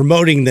 you know,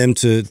 promoting them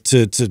to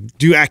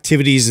do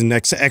activities and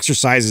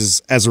exercises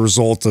as a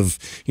result of,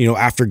 you know,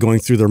 after going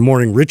through their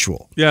morning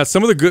ritual. Yeah,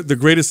 some of the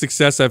greatest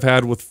success I've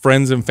had with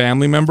friends and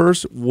family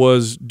members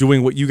was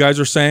doing what you guys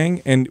are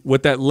saying, and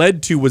what that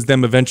led to was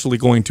them eventually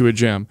going to a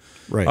gym.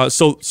 Right.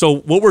 So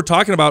what we're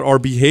talking about are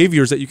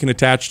behaviors that you can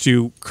attach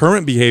to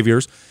current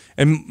behaviors,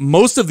 and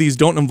most of these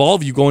don't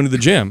involve you going to the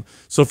gym.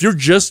 So if you're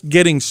just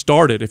getting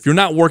started, if you're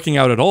not working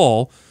out at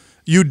all,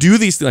 you do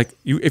these things. Like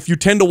if you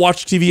tend to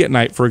watch TV at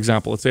night, for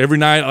example, let's say every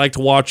night I like to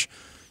watch,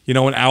 you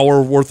know, an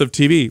hour worth of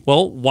TV.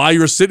 Well, while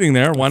you're sitting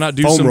there, why not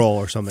do foam some roll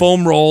or something?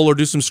 Foam roll, or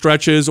do some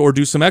stretches, or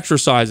do some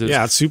exercises.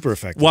 Yeah, it's super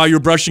effective. While you're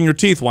brushing your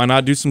teeth, why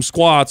not do some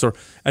squats or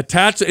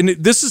attach? And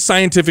this is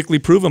scientifically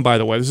proven, by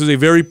the way. This is a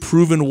very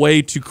proven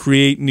way to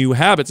create new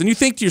habits. And you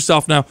think to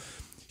yourself, now,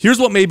 here's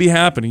what may be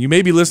happening. You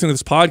may be listening to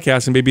this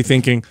podcast and may be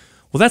thinking,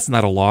 well, that's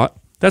not a lot.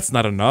 That's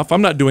not enough.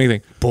 I'm not doing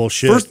anything.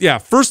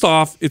 Bullshit. First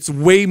off, it's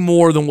way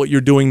more than what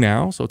you're doing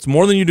now. So it's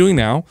more than you're doing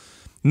now.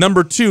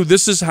 Number two,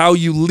 this is how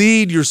you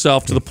lead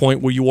yourself to the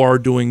point where you are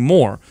doing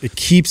more. It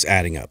keeps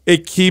adding up.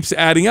 It keeps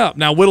adding up.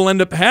 Now, what'll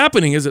end up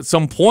happening is at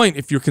some point,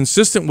 if you're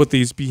consistent with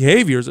these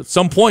behaviors, at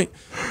some point,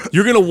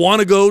 you're going to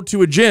want to go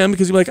to a gym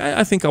because you're like,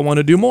 I think I want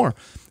to do more.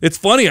 It's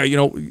funny, you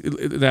know,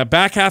 that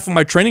back half of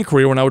my training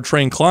career when I would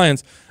train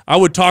clients, I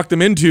would talk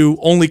them into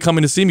only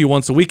coming to see me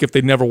once a week if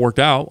they'd never worked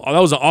out.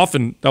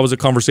 That was a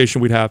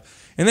conversation we'd have.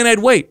 And then I'd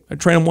wait.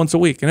 I'd train them once a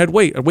week, and I'd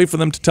wait for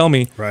them to tell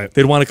me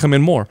they'd want to come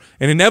in more.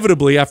 And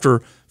inevitably,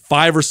 after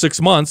 5 or 6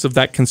 months of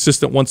that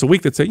consistent once a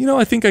week, they'd say, you know,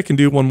 I think I can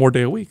do one more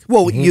day a week.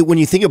 Well, when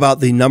you think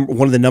about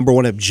one of the number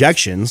one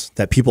objections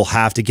that people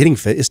have to getting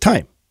fit is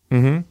time.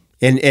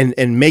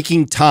 And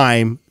making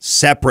time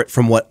separate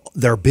from what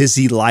their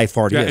busy life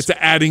already is. It's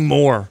adding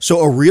more.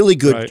 So a really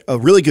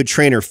good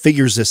trainer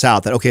figures this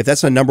out, that okay, if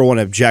that's a number one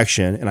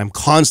objection and I'm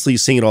constantly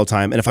seeing it all the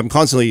time, and if I'm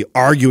constantly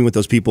arguing with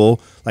those people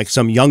like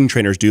some young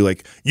trainers do,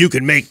 like, you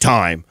can make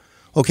time.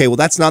 Okay, well,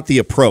 that's not the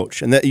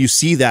approach. And that you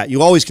see that,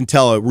 you always can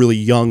tell a really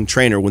young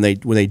trainer when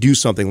they do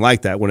something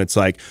like that, when it's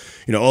like,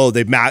 you know, oh,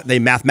 they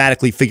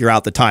mathematically figure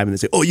out the time and they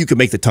say, oh, you can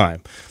make the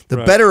time. The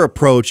better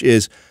approach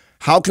is,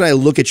 how can I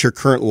look at your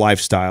current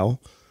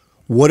lifestyle?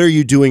 What are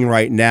you doing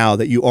right now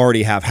that you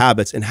already have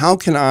habits? And how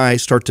can I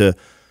start to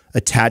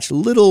attach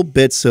little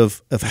bits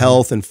of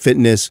health and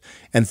fitness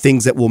and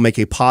things that will make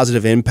a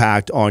positive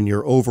impact on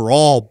your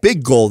overall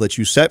big goal that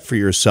you set for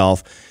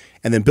yourself,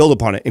 and then build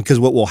upon it? And because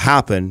what will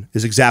happen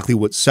is exactly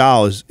what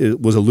Sal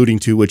was alluding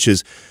to, which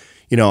is,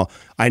 you know,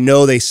 I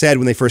know they said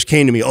when they first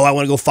came to me, oh, I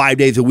want to go 5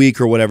 days a week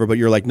or whatever, but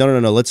you're like, no,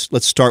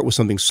 let's start with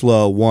something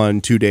slow,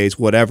 1, 2 days,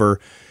 whatever.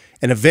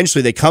 And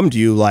eventually they come to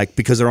you like,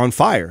 because they're on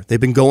fire. They've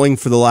been going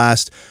for the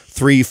last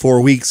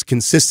 3-4 weeks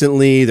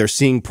consistently. They're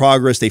seeing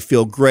progress. They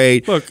feel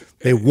great. Look,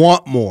 they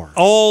want more.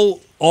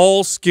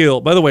 All skill.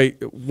 By the way,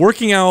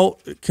 working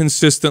out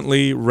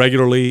consistently,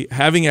 regularly,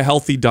 having a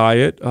healthy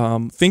diet,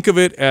 think of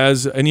it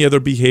as any other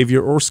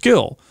behavior or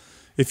skill.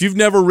 If you've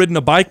never ridden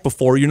a bike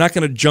before, you're not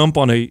going to jump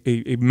on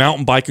a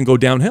mountain bike and go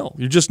downhill.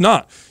 You're just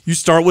not. You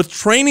start with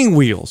training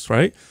wheels,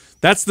 right?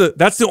 That's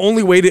the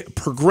only way to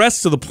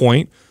progress to the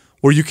point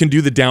where you can do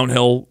the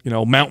downhill, you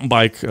know, mountain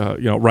bike,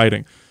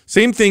 riding.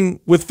 Same thing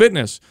with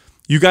fitness.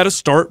 you got to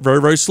start very,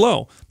 very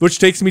slow, which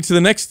takes me to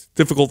the next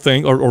difficult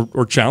thing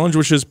or challenge,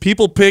 which is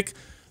people pick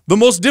the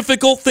most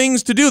difficult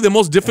things to do, the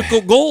most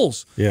difficult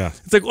goals. Yeah.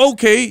 It's like,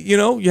 okay, you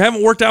know, you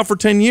haven't worked out for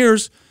 10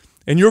 years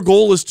and your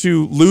goal is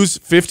to lose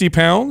 50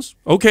 pounds.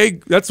 Okay,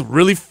 that's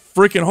really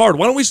freaking hard.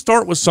 Why don't we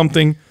start with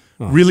something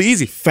really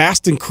easy?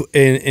 Fast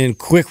and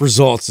quick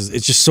results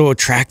it's just so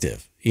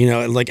attractive. You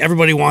know, like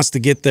everybody wants to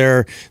get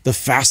there the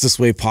fastest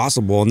way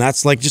possible, and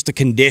that's like just a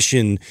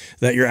condition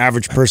that your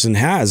average person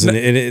has.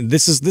 And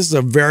this is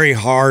a very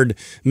hard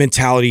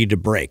mentality to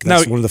break.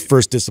 That's one of the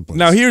first disciplines.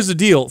 Now, here's the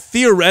deal: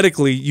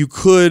 theoretically, you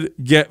could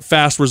get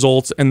fast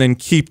results and then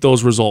keep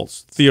those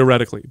results.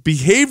 Theoretically,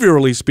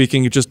 behaviorally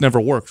speaking, it just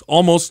never works.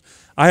 Almost,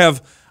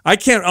 I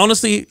can't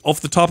honestly, off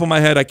the top of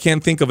my head, I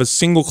can't think of a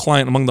single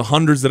client among the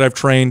hundreds that I've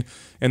trained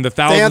and the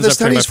thousands I've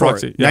trained by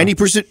proxy.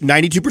 90%,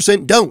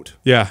 92% don't.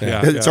 Yeah.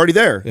 It's already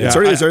there. Yeah.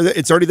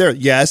 It's already there.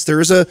 Yes,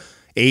 there is a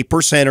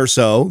 8% or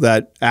so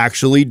that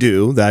actually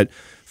do, that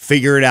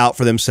figure it out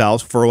for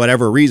themselves for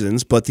whatever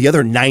reasons, but the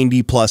other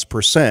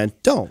 90+%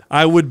 don't.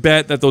 I would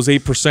bet that those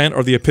 8%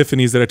 are the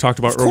epiphanies that I talked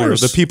about earlier.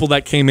 The people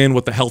that came in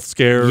with the health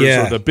scares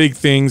or the big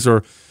things,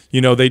 or you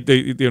know, they had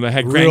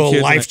grandkids.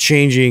 Real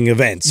life-changing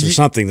events or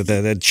something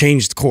that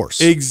changed course.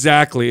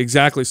 Exactly.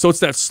 So it's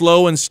that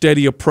slow and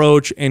steady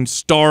approach and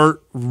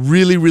start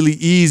really, really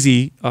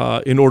easy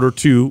in order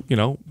to, you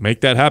know, make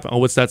that happen. Oh,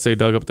 what's that say,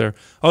 Doug, up there?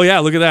 Oh, yeah,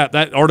 look at that.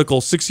 That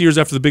article, 6 years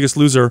after The Biggest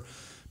Loser,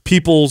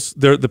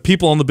 the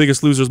people on The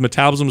Biggest Loser's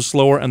metabolism is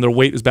slower and their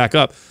weight is back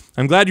up.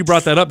 I'm glad you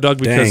brought that up, Doug,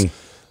 because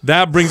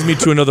that brings me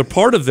to another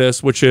part of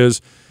this, which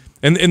is,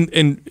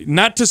 and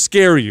not to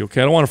scare you,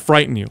 okay? I don't want to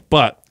frighten you,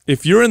 but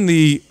if you're in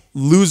the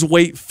lose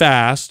weight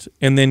fast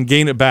and then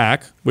gain it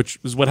back, which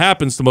is what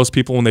happens to most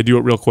people when they do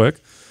it real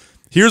quick.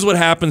 Here's what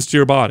happens to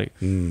your body.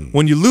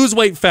 When you lose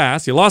weight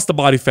fast, you lost the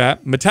body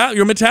fat,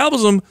 your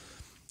metabolism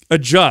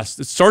adjusts.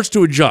 It starts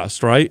to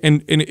adjust, right?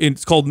 And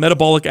it's called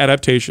metabolic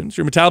adaptations.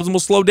 Your metabolism will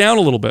slow down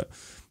a little bit.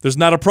 There's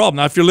not a problem.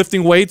 Now, if you're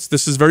lifting weights,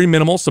 this is very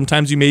minimal.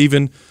 Sometimes you may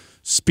even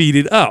speed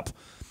it up.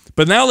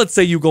 But now let's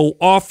say you go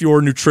off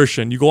your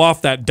nutrition. You go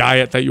off that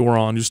diet that you were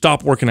on. You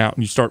stop working out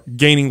and you start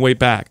gaining weight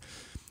back.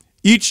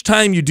 Each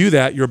time you do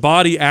that, your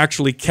body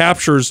actually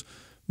captures,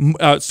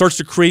 starts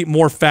to create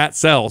more fat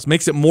cells,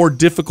 makes it more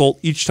difficult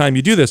each time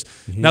you do this.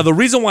 Now, the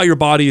reason why your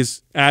body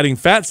is adding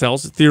fat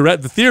cells,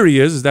 the theory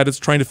is that it's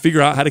trying to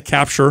figure out how to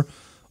capture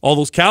all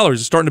those calories.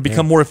 It's starting to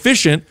become more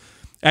efficient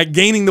at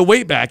gaining the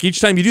weight back. Each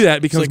time you do that,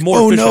 it becomes more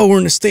efficient. Oh no, we're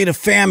in a state of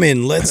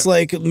famine. Let's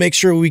make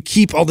sure we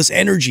keep all this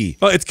energy.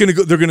 It's gonna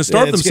go. They're gonna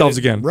starve themselves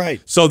again.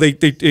 Right. So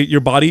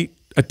your body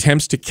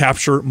attempts to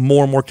capture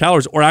more and more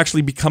calories, or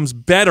actually becomes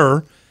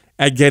better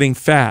at getting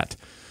fat.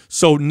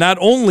 So not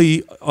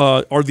only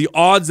are the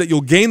odds that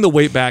you'll gain the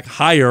weight back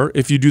higher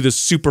if you do this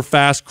super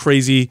fast,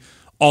 crazy,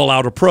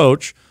 all-out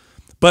approach,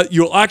 but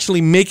you'll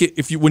actually make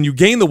it when you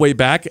gain the weight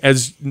back,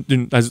 as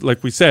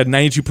like we said,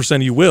 92%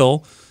 of you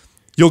will.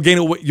 You'll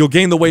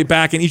gain the weight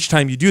back, and each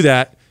time you do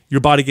that,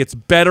 your body gets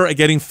better at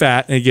getting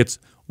fat and it gets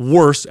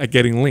worse at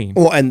getting lean.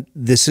 Well, and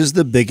this is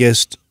the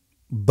biggest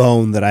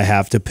bone that I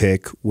have to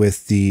pick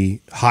with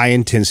the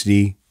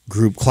high-intensity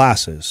group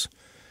classes.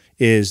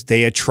 Is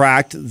they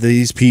attract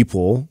these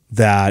people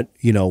that,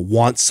 you know,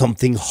 want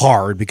something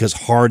hard, because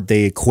hard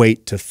they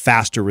equate to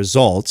faster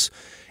results,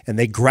 and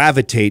they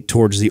gravitate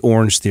towards the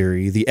Orange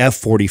Theory, the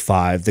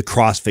F45, the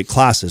CrossFit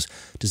classes.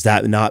 Does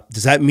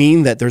that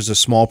mean that there's a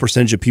small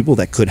percentage of people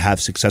that could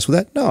have success with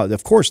that? No,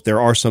 of course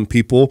there are some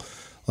people,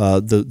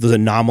 the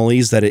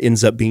anomalies that it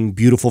ends up being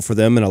beautiful for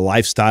them in a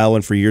lifestyle,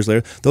 and for years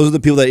later, those are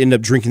the people that end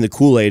up drinking the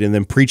Kool-Aid and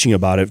then preaching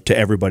about it to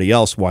everybody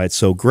else why it's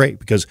so great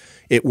because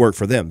it worked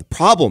for them. The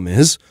problem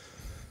is,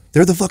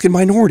 they're the fucking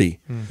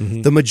minority.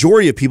 The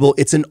majority of people,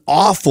 it's an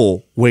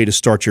awful way to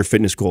start your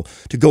fitness goal,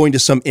 to go into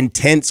some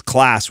intense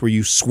class where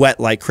you sweat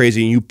like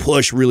crazy and you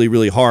push really,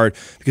 really hard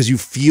because you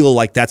feel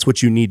like that's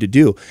what you need to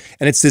do.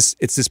 And it's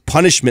this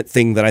punishment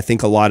thing that I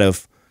think a lot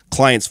of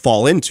clients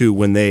fall into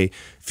when they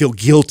feel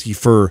guilty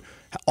for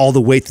all the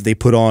weight that they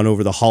put on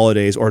over the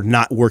holidays or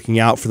not working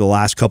out for the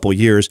last couple of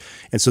years.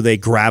 And so they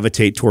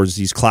gravitate towards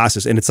these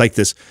classes. And it's like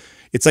this,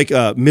 it's like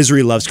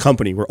misery loves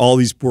company. We're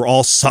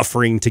all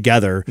suffering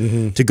together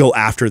to go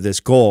after this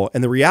goal.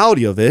 And the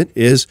reality of it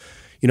is,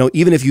 you know,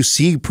 even if you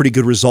see pretty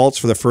good results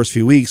for the first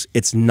few weeks,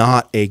 it's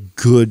not a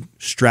good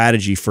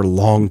strategy for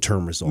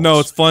long-term results. No,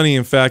 it's funny.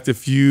 In fact,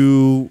 if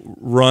you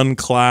run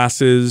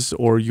classes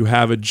or you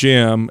have a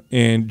gym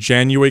and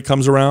January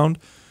comes around,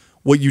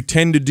 what you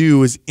tend to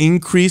do is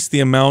increase the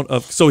amount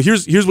of, so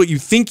here's what you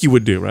think you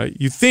would do, right?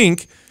 You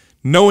think,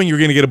 knowing you're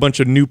going to get a bunch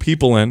of new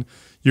people in,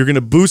 you're going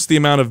to boost the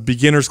amount of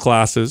beginners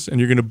classes, and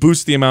you're going to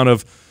boost the amount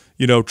of,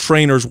 you know,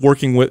 trainers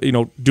working with, you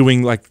know,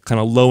 doing like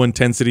kind of low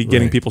intensity,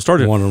 getting people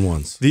started.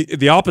 One-on-ones.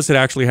 The opposite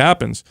actually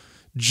happens.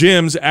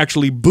 Gyms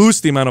actually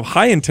boost the amount of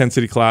high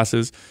intensity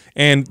classes,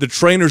 and the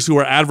trainers who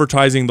are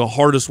advertising the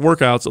hardest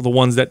workouts are the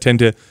ones that tend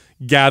to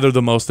gather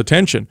the most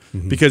attention,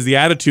 because the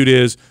attitude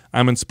is,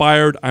 I'm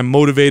inspired, I'm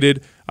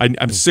motivated,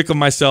 I'm sick of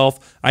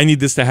myself, I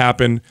need this to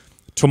happen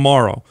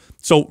tomorrow.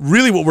 So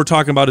really what we're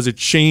talking about is a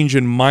change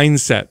in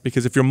mindset,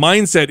 because if your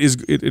mindset is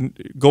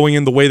going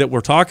in the way that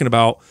we're talking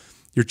about,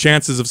 your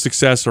chances of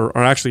success are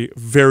actually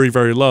very,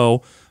 very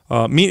low.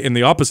 And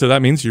the opposite of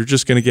that means you're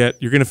just going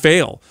to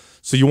fail.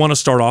 So you want to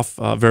start off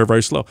very,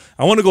 very slow.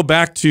 I want to go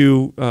back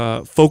to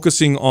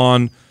focusing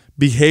on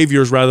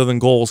behaviors rather than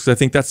goals, because I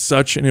think that's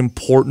such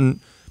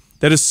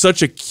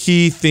a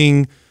key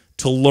thing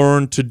to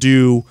learn to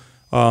do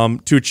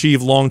to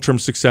achieve long-term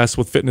success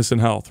with fitness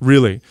and health,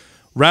 really.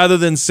 Rather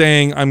than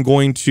saying I'm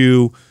going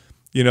to,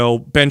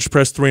 bench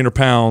press 300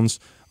 pounds,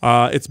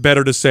 it's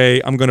better to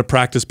say I'm going to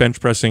practice bench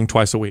pressing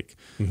twice a week.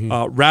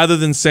 Rather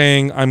than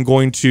saying I'm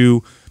going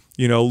to,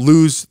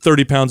 lose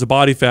 30 pounds of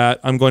body fat,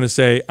 I'm going to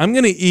say I'm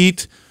going to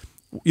eat,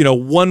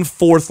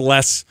 1/4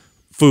 less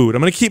food.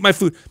 I'm going to keep my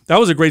food. That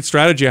was a great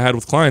strategy I had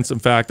with clients. In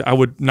fact, I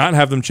would not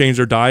have them change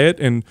their diet.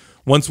 And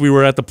once we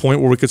were at the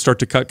point where we could start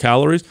to cut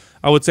calories,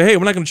 I would say, hey,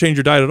 we're not going to change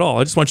your diet at all.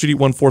 I just want you to eat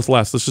 1/4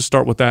 less. Let's just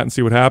start with that and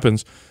see what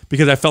happens.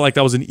 Because I felt like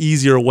that was an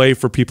easier way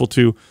for people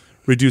to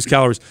reduce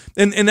calories.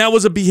 And that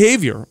was a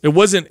behavior. It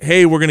wasn't,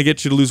 hey, we're going to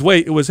get you to lose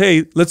weight. It was,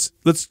 hey, let's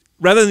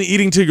rather than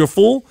eating till you're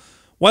full,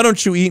 why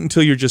don't you eat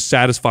until you're just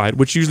satisfied,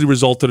 which usually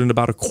resulted in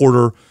about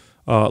 1/4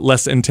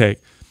 less intake.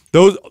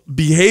 Those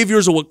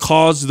behaviors are what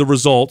caused the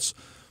results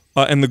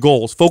and the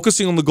goals.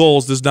 Focusing on the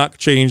goals does not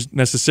change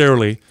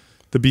necessarily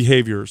the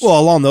behaviors. Well,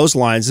 along those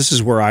lines, this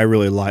is where I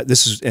really like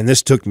and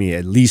this took me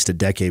at least a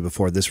decade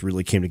before this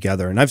really came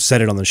together. And I've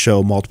said it on the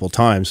show multiple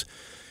times.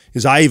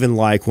 Is I even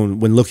like when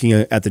looking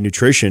at the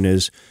nutrition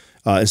is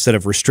instead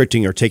of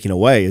restricting or taking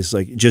away, is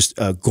like just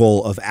a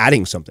goal of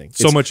adding something.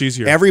 So much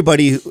easier.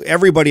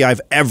 Everybody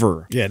I've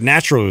ever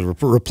naturally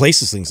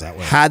replaces things that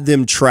way. Had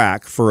them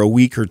track for a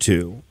week or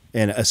two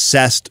and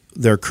assessed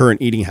their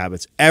current eating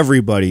habits,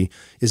 everybody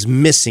is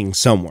missing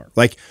somewhere.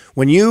 Like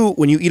when you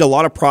eat a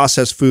lot of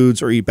processed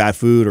foods or eat bad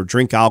food or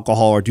drink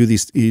alcohol or do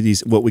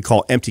these what we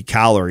call empty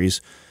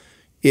calories,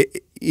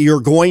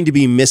 you're going to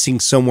be missing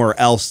somewhere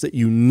else that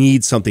you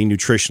need something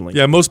nutritionally.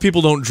 Yeah, most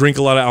people don't drink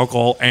a lot of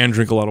alcohol and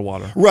drink a lot of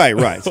water. Right. Or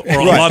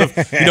a lot of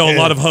a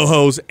lot of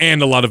ho-hos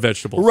and a lot of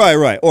vegetables.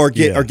 Right. Or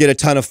get a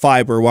ton of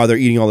fiber while they're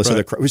eating all this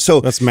other crap. So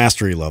that's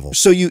mastery level.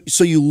 So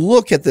you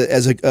look at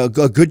as a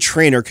good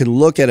trainer can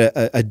look at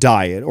a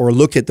diet or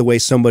look at the way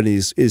somebody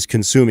is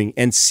consuming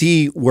and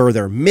see where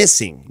they're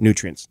missing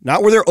nutrients,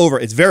 not where they're over.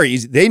 It's very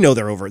easy. They know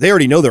they're over. They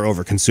already know they're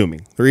over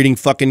consuming. They're eating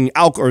fucking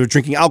alcohol or they're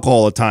drinking alcohol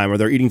all the time or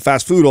they're eating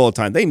fast food all the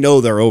time. They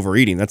know they're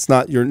overeating. That's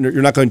not you're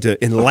not going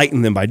to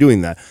enlighten them by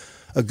doing that.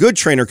 A good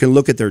trainer can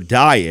look at their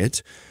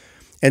diet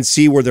and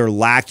see where they're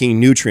lacking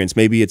nutrients.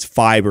 Maybe it's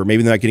fiber.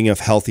 Maybe they're not getting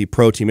enough healthy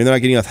protein. Maybe they're not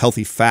getting enough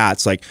healthy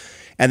fats.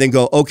 And then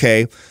go,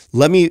 okay,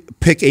 let me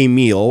pick a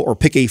meal or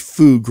pick a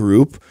food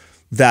group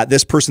that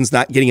this person's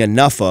not getting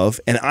enough of,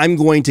 and I'm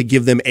going to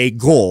give them a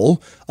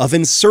goal of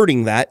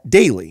inserting that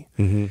daily.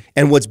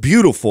 And what's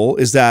beautiful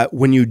is that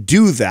when you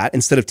do that,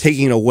 instead of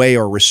taking away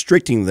or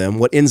restricting them,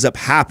 what ends up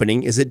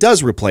happening is it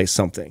does replace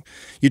something.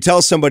 You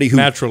tell somebody who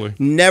naturally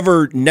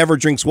never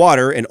drinks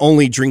water and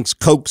only drinks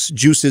Cokes,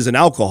 juices, and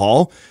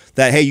alcohol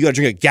that, hey, you got to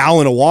drink a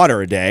gallon of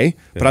water a day,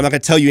 but I'm not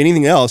going to tell you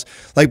anything else.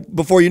 Like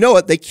before you know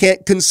it, they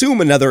can't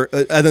consume another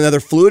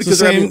fluid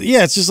because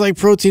it's just like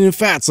protein and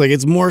fats. Like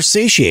it's more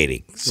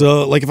satiating.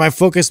 So like if I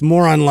focus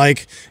more on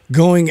like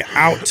going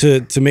out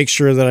to make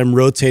sure that I'm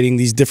rotating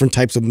these different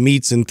types of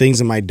meats and things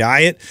in my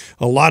diet,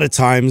 a lot of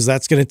times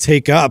that's going to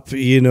take up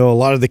a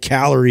lot of the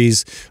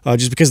calories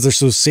just because they're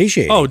so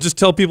satiating. Oh, just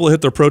tell people to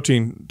hit their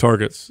protein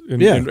targets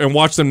and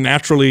watch them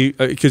naturally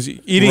because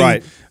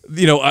eating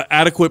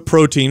adequate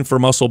protein for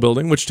muscle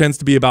building, which tends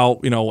to be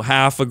about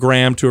 0.5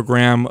 gram to 1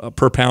 gram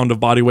per pound of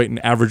body weight in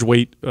average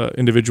weight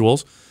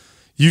individuals.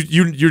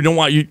 You don't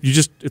want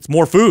it's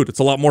more food. It's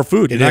a lot more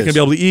food. You're not going to be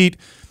able to eat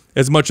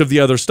as much of the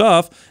other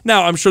stuff.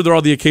 Now, I'm sure there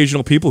are the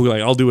occasional people who are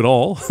like, I'll do it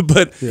all,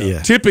 but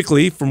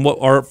typically from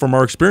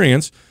our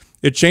experience,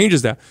 it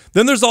changes that.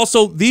 Then there's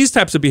also these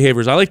types of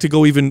behaviors. I like to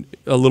go even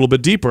a little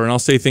bit deeper, and I'll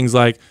say things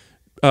like,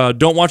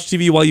 don't watch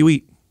TV while you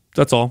eat.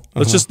 That's all.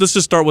 Let's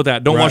just start with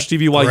that. Don't watch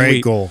TV while you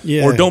eat. Goal.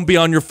 Or don't be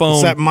on your phone.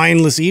 It's that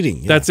mindless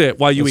eating. That's it,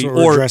 while you eat.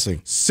 Or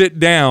sit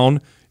down,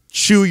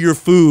 chew your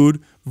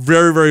food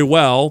very, very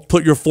well,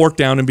 put your fork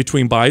down in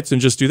between bites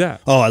and just do that.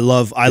 Oh, I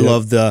love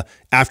the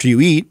after you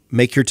eat,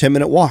 make your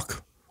 10-minute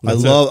walk. I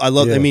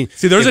love I mean,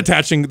 see, there's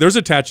attaching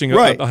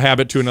a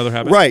habit to another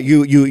habit. Right.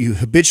 You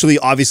habitually,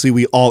 obviously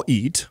we all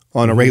eat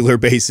on a regular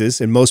basis,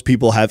 and most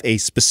people have a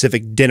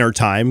specific dinner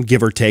time,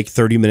 give or take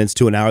 30 minutes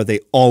to an hour. They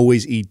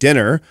always eat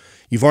dinner.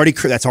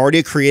 That's already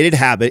a created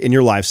habit in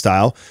your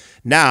lifestyle.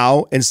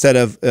 Now, instead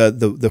of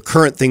the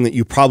current thing that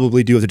you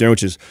probably do at the dinner,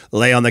 which is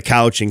lay on the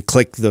couch and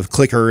click the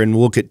clicker and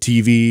look at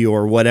TV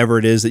or whatever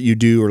it is that you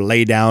do, or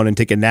lay down and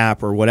take a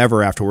nap or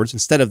whatever afterwards,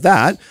 instead of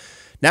that,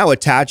 now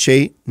attach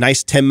a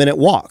nice 10-minute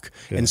walk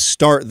and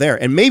start there.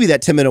 And maybe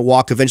that 10-minute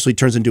walk eventually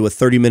turns into a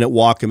 30-minute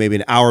walk and maybe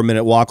an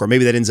hour-minute walk, or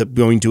maybe that ends up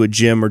going to a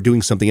gym or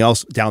doing something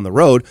else down the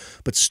road.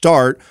 But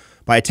start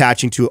by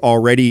attaching to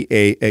already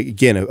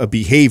a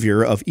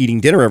behavior of eating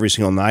dinner every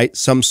single night,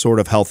 some sort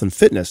of health and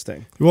fitness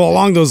thing. Well,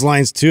 along those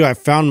lines too, I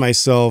found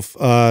myself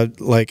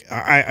like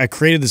I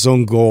created this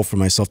own goal for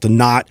myself to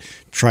not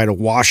try to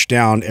wash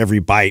down every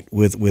bite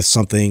with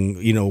something,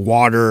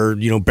 water,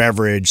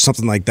 beverage,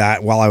 something like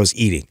that while I was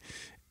eating.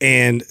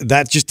 And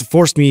that just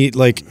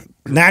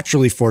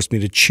naturally forced me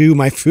to chew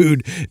my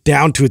food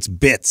down to its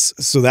bits,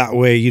 so that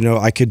way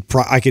I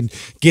could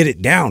get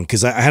it down,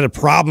 because I had a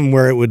problem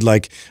where it would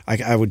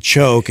I would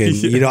choke,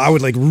 and I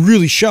would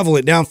really shovel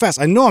it down fast.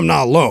 I know I'm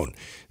not alone.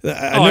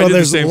 I know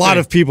there's a lot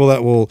of people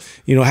that will,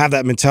 have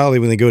that mentality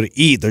when they go to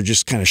eat. They're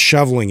just kind of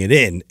shoveling it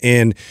in.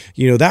 And,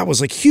 that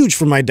was huge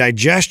for my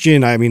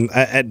digestion. I mean,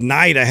 at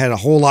night I had a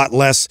whole lot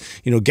less,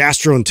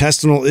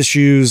 gastrointestinal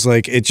issues.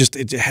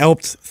 It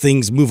helped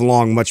things move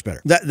along much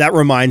better. That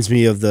reminds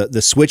me of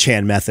the switch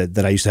hand method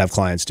that I used to have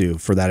clients do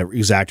for that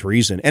exact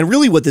reason. And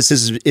really what this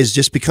is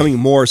just becoming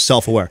more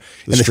self-aware.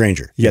 The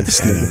stranger. Yeah,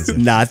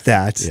 not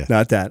that. Yeah.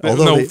 Not that.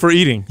 Although for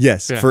eating.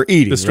 Yes, Yeah. for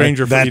eating. The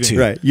stranger, right? for eating. Too.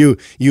 Right.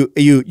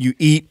 You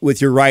eat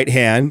with your right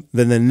hand,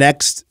 then the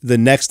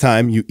next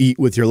time you eat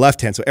with your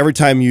left hand. So every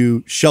time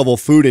you shovel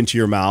food into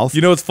your mouth.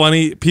 It's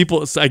funny?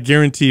 I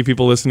guarantee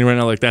people listening right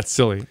now that's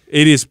silly.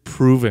 It is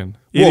proven.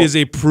 It is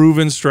a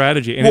proven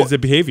strategy, and it's a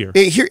behavior.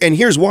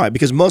 Here's why.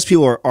 Because most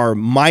people are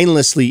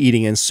mindlessly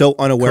eating and so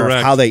unaware Correct.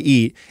 of how they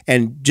eat.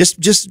 And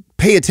just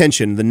pay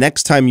attention the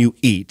next time you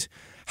eat,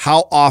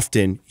 how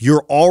often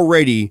you're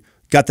already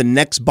got the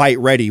next bite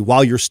ready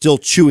while you're still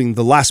chewing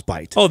the last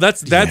bite. Oh,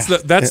 that's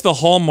the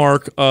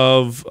hallmark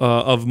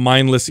of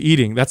mindless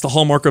eating. That's the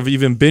hallmark of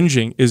even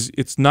binging.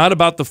 It's not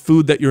about the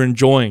food that you're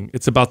enjoying.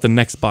 It's about the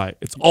next bite.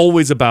 It's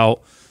always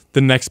about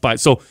the next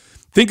bite. So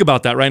think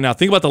about that right now.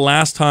 Think about the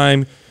last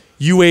time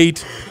you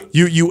ate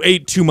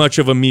too much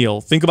of a meal.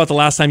 Think about the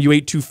last time you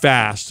ate too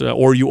fast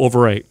or you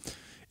overate.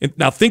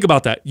 Now think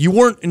about that. You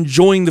weren't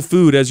enjoying the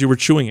food as you were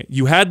chewing it.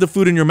 You had the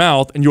food in your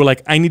mouth and you were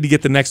like, I need to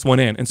get the next one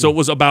in. And so it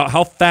was about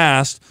how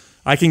fast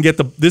I can get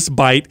this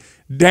bite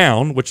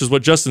down, which is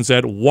what Justin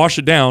said, wash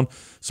it down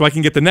so I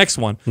can get the next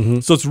one.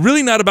 So it's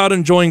really not about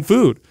enjoying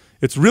food.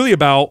 It's really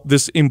about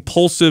this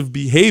impulsive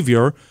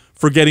behavior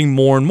for getting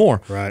more and more.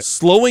 Right.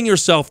 Slowing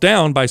yourself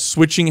down by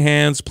switching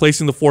hands,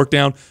 placing the fork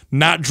down,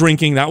 not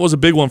drinking. That was a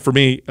big one for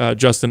me,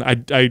 Justin.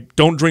 I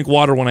don't drink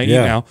water when I eat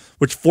now,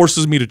 which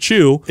forces me to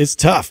chew. It's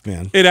tough,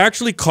 man. It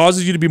actually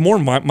causes you to be more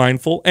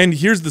mindful. And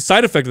here's the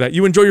side effect of that.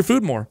 You enjoy your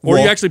food more, or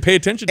you actually pay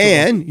attention to it.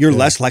 And you're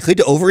less likely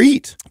to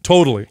overeat.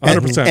 Totally,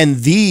 100%. And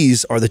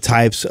these are the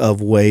types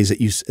of ways that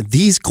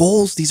these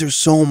goals, these are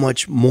so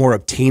much more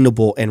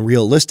obtainable and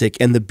realistic.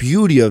 And the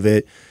beauty of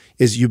it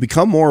is you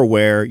become more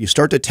aware, you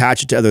start to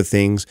attach it to other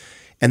things,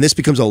 and this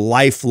becomes a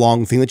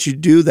lifelong thing that you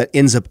do that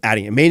ends up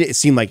adding.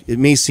 It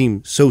may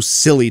seem so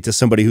silly to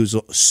somebody who's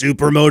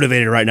super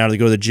motivated right now to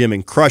go to the gym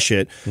and crush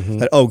it,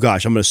 that, oh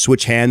gosh, I'm going to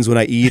switch hands when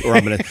I eat, or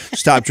I'm going to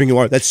stop drinking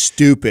water. That's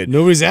stupid.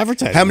 Nobody's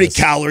advertising. How many this.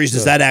 calories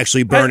does that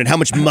actually burn, and how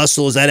much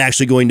muscle is that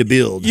actually going to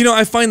build?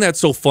 I find that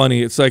so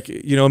funny. It's like,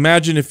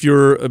 imagine if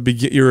you're a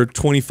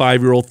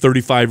 25-year-old,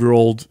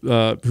 35-year-old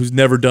who's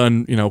never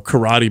done,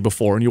 karate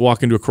before, and you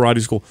walk into a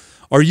karate school.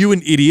 Are you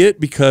an idiot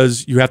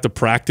because you have to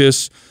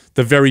practice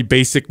the very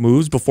basic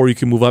moves before you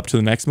can move up to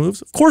the next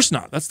moves? Of course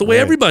not. That's the way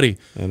everybody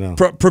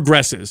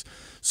progresses.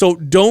 So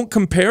don't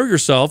compare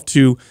yourself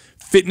to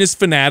fitness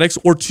fanatics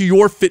or to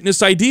your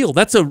fitness ideal.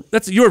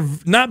 You're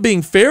not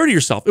being fair to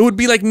yourself. It would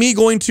be like me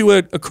going to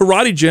a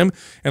karate gym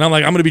and I'm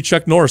like, I'm going to be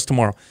Chuck Norris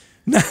tomorrow.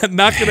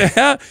 Not going to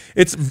have.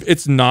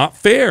 It's not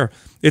fair.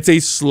 It's a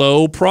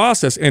slow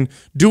process, and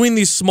doing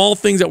these small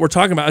things that we're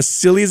talking about, as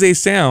silly as they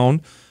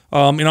sound.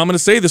 I'm going to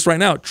say this right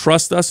now.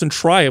 Trust us and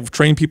try it. I've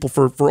trained people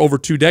for over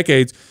 2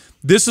 decades.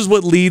 This is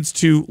what leads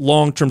to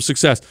long-term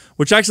success,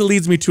 which actually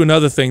leads me to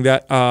another thing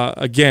that,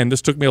 again,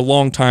 this took me a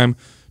long time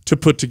to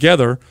put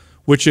together,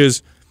 which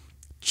is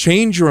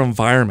change your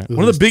environment.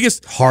 One of the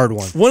biggest hard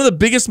one. One of the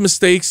biggest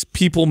mistakes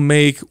people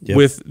make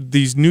with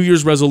these New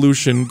Year's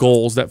resolution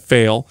goals that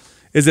fail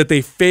is that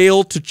they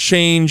fail to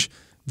change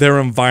their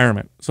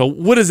environment. So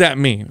what does that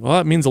mean? Well,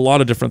 that means a lot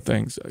of different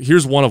things.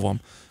 Here's one of them.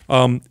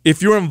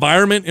 If your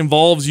environment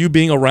involves you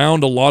being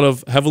around a lot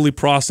of heavily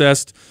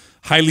processed,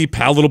 highly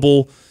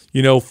palatable,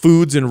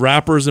 foods and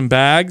wrappers and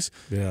bags,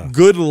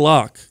 good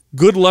luck.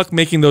 Good luck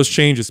making those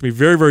changes. It's going to be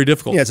very, very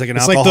difficult. Yeah, it's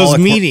like those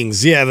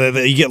meetings,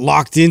 that you get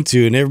locked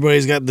into, and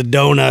everybody's got the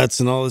donuts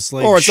and all this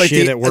or it's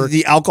shit like at work.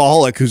 the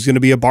alcoholic who's going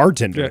to be a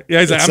bartender. Yeah,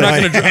 he's like, I'm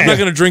not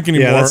going to drink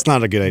anymore. Yeah, that's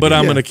not a good idea.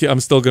 But I'm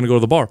still going to go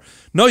to the bar.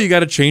 No, you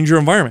got to change your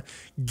environment.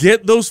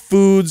 Get those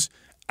foods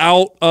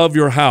out of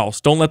your house.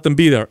 Don't let them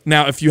be there.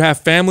 Now, if you have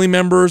family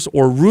members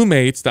or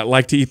roommates that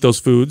like to eat those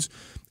foods,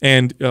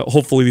 and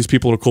hopefully these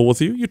people are cool with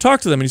you, you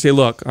talk to them and you say,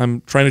 look,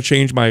 I'm trying to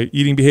change my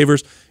eating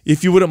behaviors.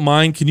 If you wouldn't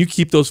mind, can you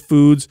keep those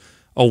foods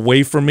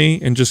away from me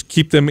and just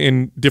keep them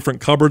in different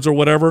cupboards or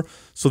whatever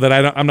so that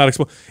I'm not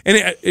exposed?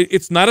 And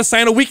it's not a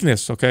sign of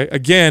weakness, okay?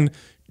 Again,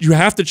 you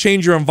have to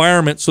change your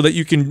environment so that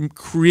you can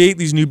create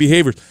these new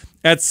behaviors.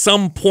 At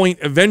some point,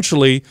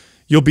 eventually,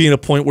 you'll be in a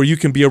point where you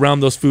can be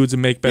around those foods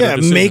and make better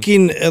decisions.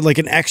 Making like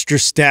an extra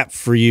step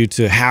for you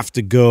to have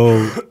to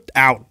go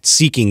out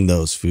seeking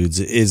those foods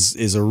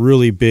is a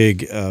really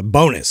big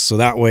bonus. So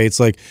that way it's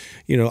like,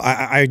 you know,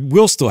 I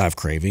will still have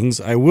cravings.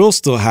 I will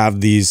still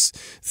have these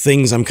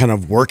things I'm kind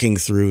of working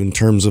through in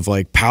terms of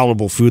like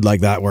palatable food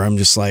like that, where I'm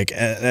just like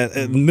at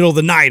the middle of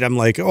the night, I'm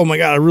like, oh my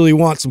God, I really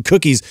want some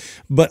cookies,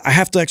 but I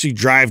have to actually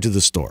drive to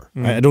the store.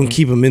 I don't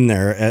keep them in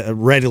there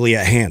readily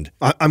at hand.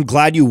 I'm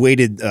glad you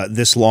waited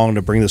this long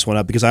to bring this one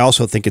up, because I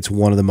also think it's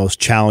one of the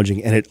most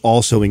challenging, and it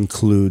also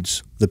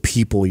includes the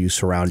people you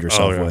surround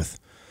yourself with.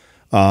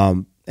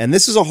 And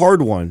this is a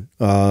hard one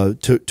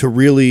to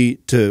really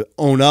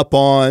own up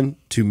on,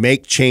 to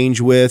make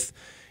change with,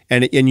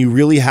 and you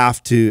really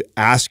have to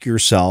ask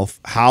yourself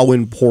how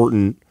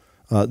important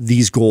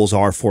these goals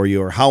are for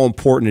you, or how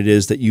important it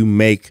is that you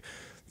make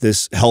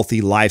this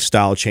healthy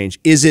lifestyle change.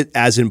 Is it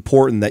as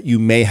important that you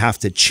may have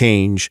to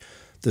change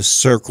the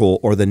circle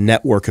or the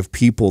network of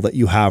people that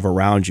you have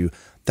around you?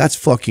 That's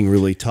fucking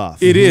really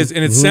tough. It is,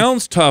 and it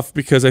sounds tough,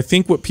 because I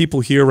think what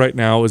people hear right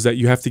now is that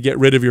you have to get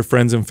rid of your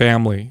friends and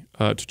family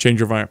to change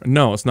your environment.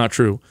 No, it's not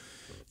true.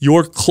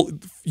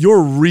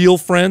 Your real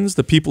friends,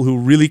 the people who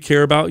really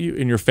care about you,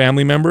 and your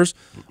family members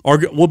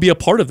will be a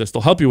part of this.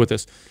 They'll help you with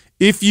this.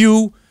 If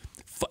you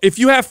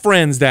have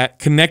friends that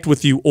connect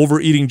with you over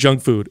eating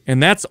junk food,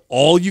 and that's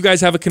all you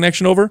guys have a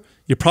connection over,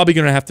 you're probably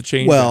going to have to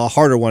change. Well, a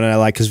harder one I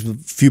like, because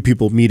few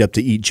people meet up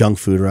to eat junk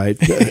food, right?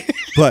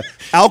 But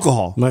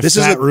alcohol. My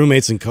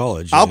roommates in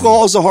college.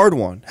 Alcohol is a hard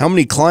one. How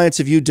many clients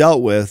have you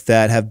dealt with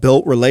that have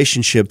built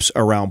relationships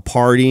around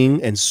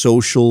partying and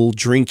social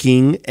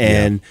drinking,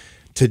 and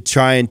to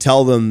try and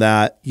tell them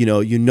that, you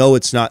know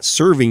it's not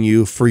serving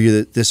you for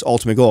this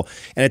ultimate goal?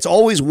 And it's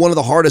always one of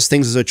the hardest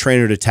things as a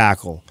trainer to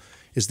tackle,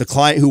 is the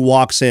client who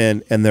walks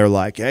in and they're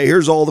like, hey,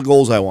 here's all the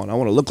goals I want. I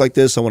want to look like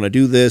this. I want to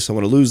do this. I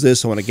want to lose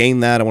this. I want to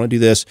gain that. I want to do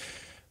this.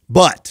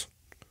 But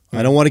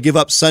I don't want to give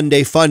up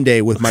Sunday fun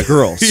day with my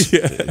girls.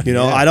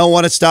 I don't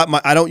want to stop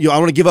I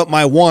want to give up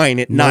my wine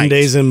at night.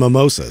 Mondays and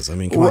mimosas. I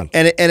mean, come on.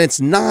 And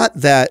it's not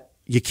that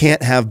you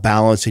can't have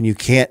balance and you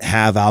can't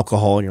have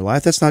alcohol in your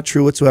life. That's not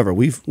true whatsoever.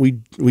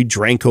 We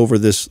drank over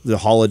the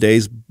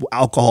holidays.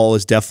 Alcohol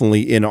is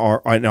definitely in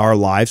our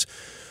lives.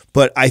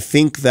 But I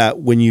think that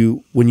when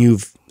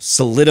you've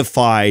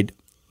solidified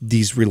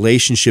these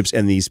relationships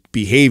and these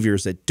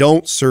behaviors that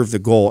don't serve the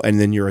goal, and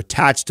then you're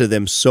attached to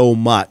them so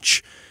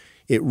much,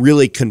 it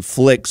really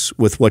conflicts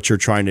with what you're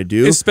trying to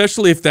do.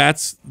 Especially if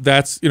that's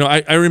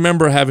I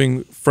remember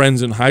having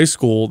friends in high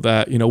school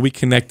that, we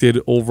connected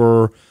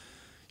over,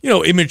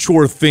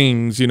 immature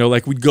things,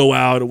 like we'd go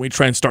out and we'd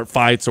try and start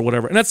fights or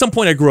whatever. And at some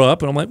point I grew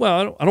up and I'm like,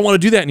 well, I don't want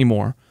to do that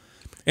anymore.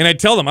 And I'd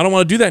tell them, I don't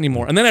want to do that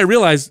anymore. And then I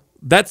realized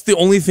that's the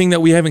only thing that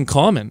we have in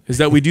common, is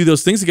that we do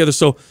those things together.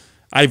 So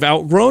I've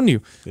outgrown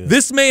you. Yeah.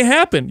 This may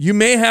happen. You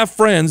may have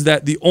friends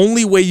that the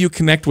only way you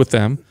connect with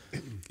them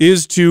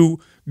is to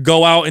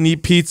go out and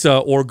eat pizza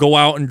or go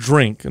out and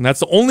drink. And that's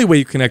the only way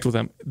you connect with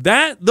them.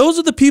 Those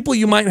are the people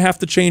you might have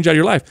to change out of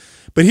your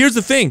life. But here's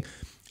the thing.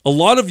 A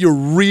lot of your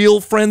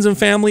real friends and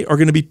family are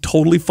going to be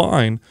totally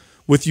fine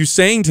with you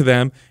saying to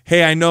them,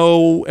 hey, I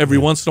know every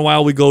once in a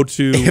while we go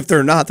to... If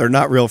they're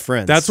not real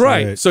friends. That's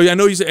right. So I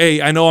know you say,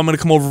 hey, I know I'm going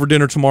to come over for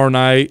dinner tomorrow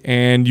night,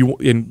 and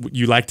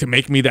you like to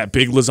make me that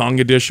big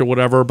lasagna dish or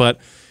whatever, but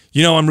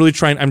I'm really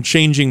I'm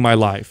changing my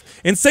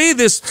life. And say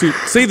this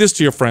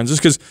to your friends,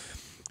 just because,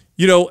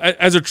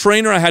 as a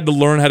trainer, I had to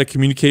learn how to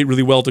communicate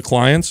really well to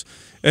clients.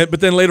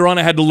 But then later on,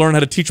 I had to learn how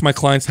to teach my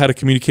clients how to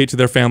communicate to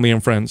their family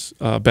and friends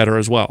better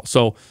as well.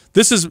 So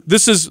this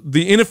is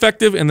the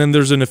ineffective, and then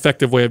there's an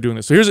effective way of doing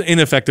this. So here's an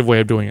ineffective way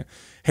of doing it.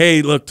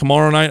 Hey, look,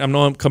 tomorrow night, I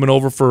know I'm coming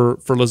over for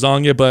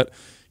lasagna, but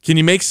can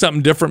you make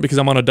something different because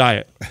I'm on a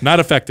diet? Not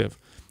effective.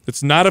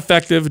 It's not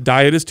effective.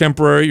 Diet is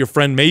temporary. Your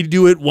friend may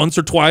do it once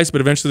or twice,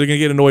 but eventually they're going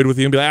to get annoyed with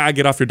you and be like,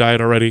 get off your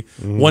diet already.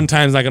 One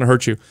time's not going to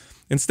hurt you.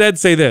 Instead,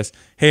 say this.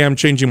 Hey, I'm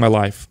changing my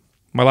life.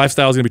 My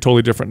lifestyle is going to be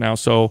totally different now.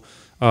 So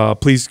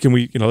please, can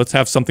we, let's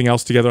have something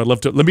else together. I'd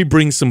love to. Let me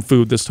bring some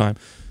food this time.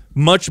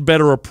 Much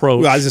better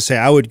approach. Well, I was going to say,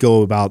 I would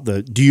go about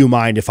do you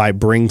mind if I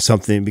bring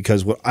something,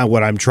 because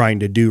what I'm trying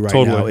to do right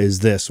now is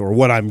this, or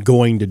what I'm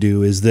going to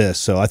do is this.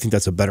 So I think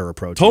that's a better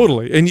approach.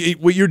 Totally. And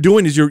what you're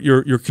doing is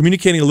you're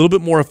communicating a little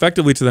bit more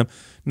effectively to them.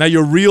 Now,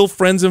 your real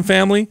friends and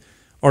family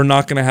are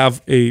not going to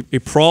have a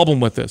problem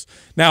with this.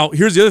 Now,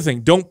 here's the other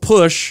thing. Don't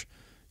push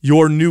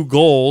your new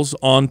goals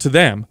onto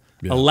them.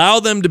 Yeah.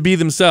 Allow them to be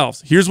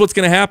themselves. Here's what's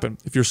going to happen.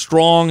 If you're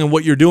strong in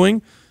what you're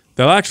doing,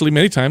 they'll actually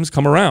many times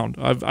come around.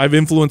 I've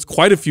influenced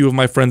quite a few of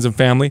my friends and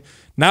family,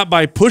 not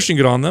by pushing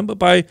it on them, but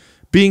by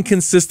being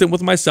consistent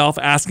with myself,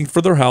 asking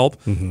for their help.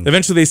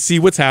 Eventually they see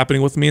what's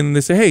happening with me, and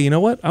they say, hey, you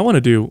know what? I want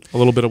to do a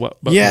little bit of what.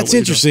 It's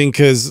interesting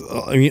because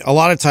a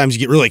lot of times you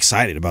get really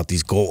excited about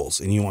these goals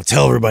and you want to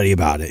tell everybody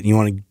about it, and you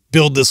want to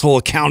build this whole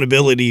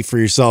accountability for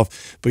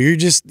yourself, but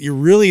you're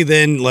really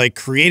then like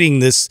creating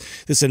this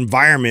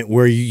environment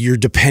where you're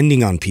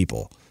depending on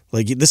people.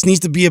 Like, this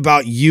needs to be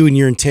about you and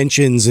your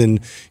intentions, and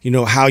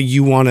how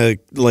you want to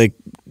like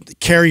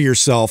carry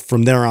yourself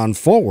from there on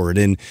forward.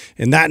 And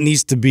that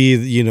needs to be,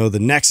 you know, the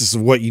nexus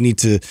of what you need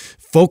to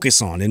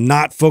focus on, and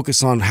not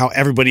focus on how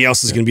everybody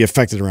else is going to be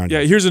affected around you.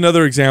 Yeah, here's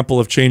another example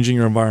of changing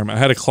your environment. I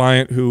had a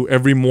client who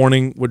every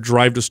morning would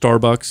drive to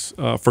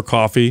Starbucks for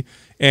coffee,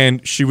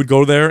 and she would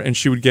go there and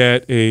she would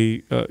get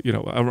a, you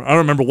know, I don't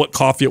remember what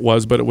coffee it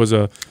was, but it was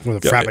a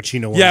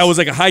Frappuccino was. Yeah, it was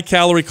like a high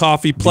calorie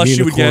coffee. Plus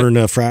she would get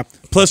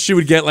plus she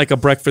would get like a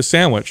breakfast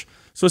sandwich.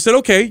 So I said,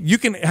 okay, you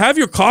can have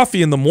your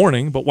coffee in the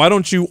morning, but why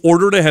don't you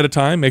order it ahead of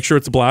time, make sure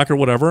it's black or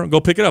whatever, and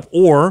go pick it up,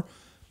 or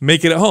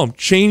make it at home.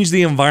 Change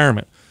the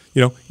environment.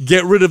 You know,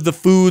 get rid of the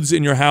foods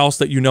in your house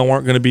that you know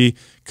aren't going to be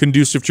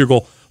conducive to your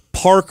goal.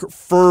 Park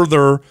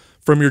further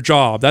from your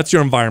job. That's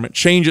your environment.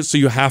 Change it so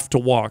you have to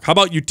walk. How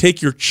about you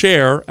take your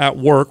chair at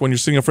work when you're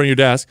sitting in front of your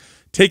desk,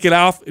 take it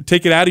out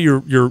of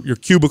your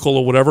cubicle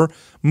or whatever,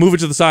 move it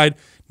to the side.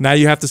 Now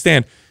you have to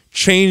stand.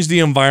 Change the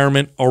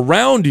environment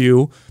around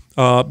you,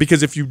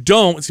 because if you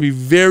don't, it's going to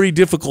be very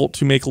difficult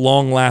to make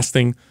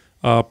long-lasting,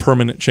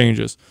 permanent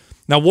changes.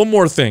 Now, one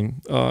more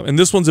thing, and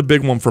this one's a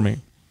big one for me.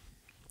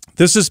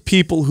 This is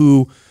people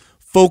who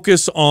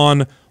focus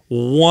on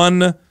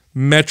one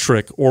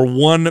metric or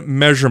one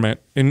measurement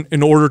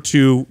in order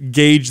to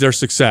gauge their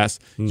success.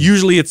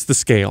 Usually it's the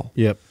scale.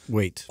 Yep.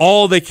 Weight.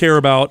 All they care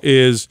about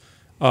is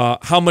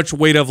how much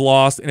weight I've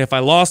lost. And if I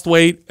lost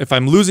weight, if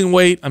I'm losing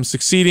weight, I'm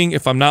succeeding.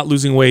 If I'm not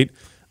losing weight,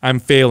 I'm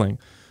failing.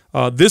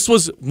 This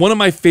was one of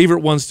my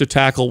favorite ones to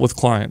tackle with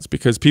clients,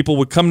 because people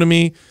would come to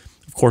me.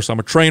 Of course, I'm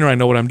a trainer. I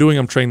know what I'm doing.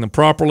 I'm training them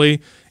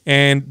properly.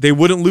 And they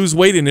wouldn't lose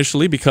weight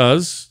initially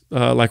because,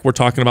 like we're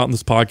talking about in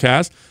this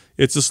podcast,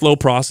 it's a slow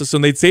process.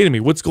 And they'd say to me,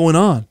 what's going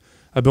on?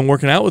 I've been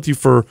working out with you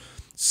for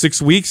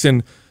 6 weeks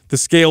and the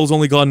scale's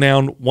only gone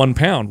down 1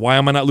 pound. Why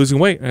am I not losing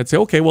weight? And I'd say,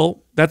 okay,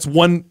 well, that's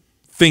one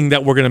thing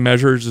that we're going to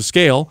measure is the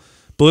scale.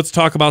 But let's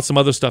talk about some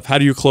other stuff. How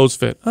do your clothes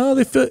fit? Oh,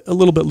 they fit a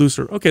little bit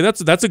looser. Okay,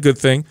 that's a good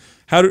thing.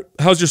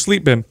 How's your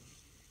sleep been?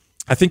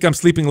 I think I'm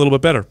sleeping a little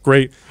bit better.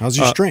 Great. How's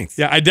your strength?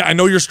 Yeah, I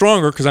know you're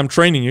stronger because I'm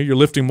training you. You're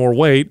lifting more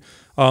weight.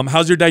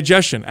 How's your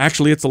digestion?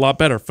 Actually, it's a lot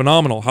better.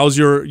 Phenomenal. How's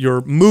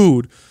your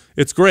mood?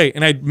 It's great.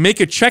 And I'd make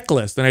a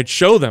checklist and I'd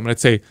show them and I'd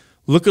say,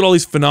 look at all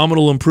these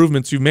phenomenal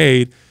improvements you've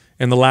made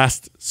in the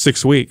last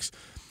 6 weeks.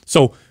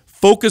 So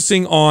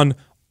focusing on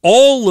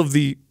all of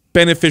the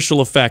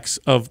beneficial effects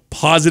of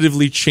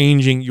positively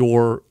changing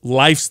your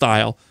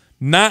lifestyle,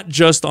 not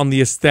just on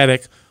the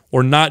aesthetic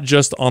or not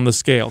just on the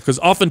scale, because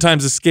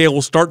oftentimes the scale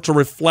will start to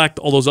reflect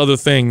all those other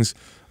things.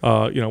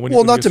 Not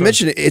to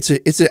mention, it's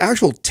an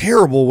actual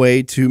terrible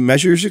way to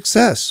measure your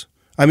success.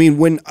 I mean,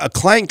 when a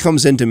client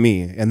comes into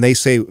me and they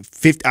say,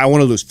 I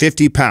want to lose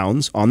 50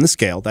 pounds on the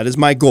scale. That is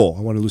my goal.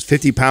 I want to lose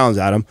 50 pounds,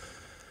 Adam.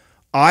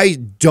 I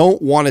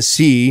don't want to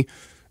see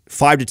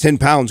 5 to 10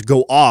 pounds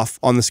go off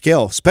on the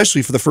scale,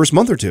 especially for the first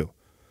month or two.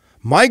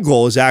 My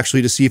goal is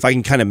actually to see if I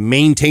can kind of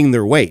maintain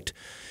their weight.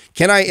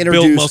 Can I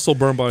introduce build muscle,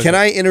 burn body fat?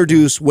 I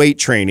introduce weight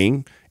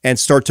training and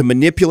start to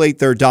manipulate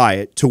their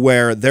diet to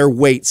where their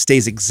weight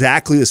stays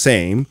exactly the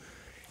same,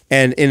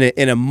 and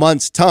in a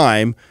month's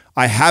time,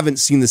 I haven't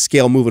seen the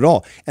scale move at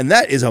all? And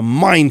that is a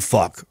mind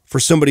fuck for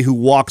somebody who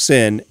walks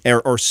in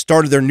or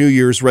started their New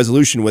Year's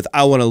resolution with,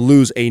 I want to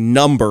lose a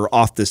number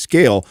off the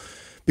scale.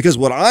 Because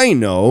what I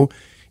know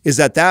is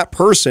that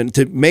person,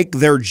 to make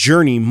their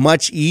journey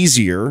much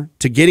easier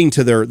to getting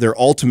to their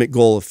ultimate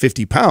goal of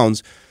 50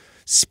 pounds,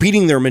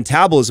 speeding their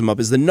metabolism up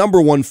is the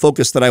number one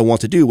focus that I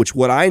want to do, which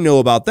what I know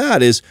about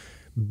that is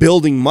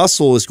building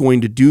muscle is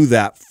going to do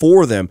that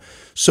for them.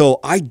 So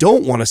I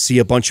don't want to see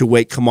a bunch of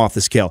weight come off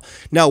the scale.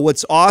 Now,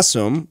 what's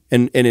awesome,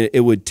 and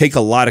it would take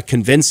a lot of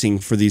convincing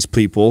for these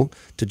people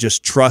to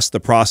just trust the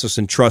process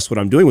and trust what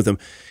I'm doing with them,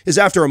 is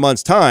after a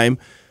month's time,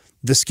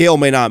 the scale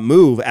may not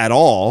move at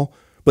all,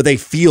 but they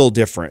feel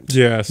different.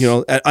 Yes. You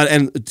know,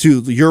 and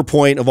to your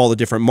point of all the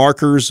different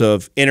markers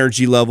of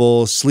energy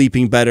level,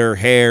 sleeping better,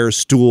 hair,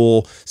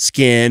 stool,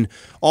 skin,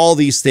 all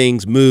these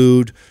things,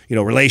 mood,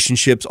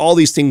 relationships, all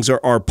these things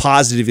are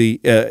positively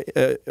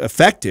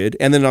affected.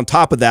 And then on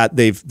top of that,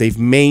 they've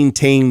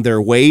maintained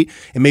their weight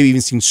and maybe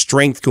even seen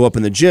strength go up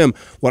in the gym.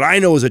 What I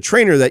know as a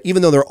trainer, that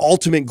even though their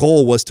ultimate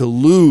goal was to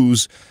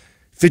lose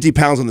 50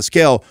 pounds on the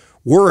scale,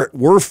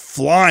 we're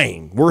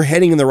flying. We're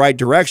heading in the right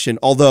direction,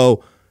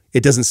 although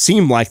it doesn't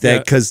seem like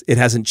that because it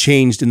hasn't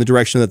changed in the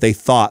direction that they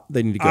thought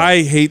they need to go.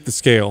 I hate the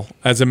scale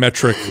as a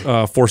metric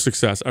for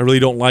success. I really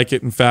don't like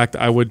it. In fact,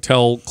 I would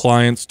tell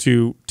clients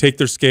to take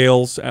their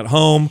scales at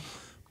home,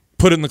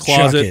 put it in the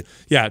closet.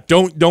 Yeah,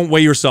 don't weigh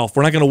yourself.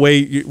 I'm not going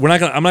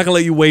to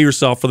let you weigh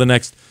yourself for the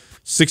next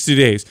 60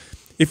 days.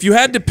 If you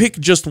had to pick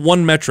just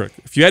one metric,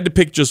 if you had to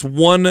pick just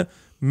one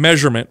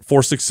measurement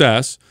for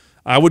success,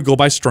 I would go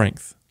by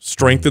strength.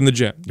 Strength in the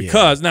gym.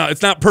 Because now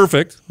it's not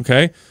perfect,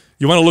 okay?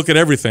 You want to look at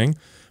everything.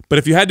 But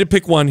if you had to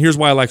pick one, here's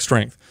why I like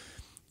strength.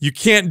 You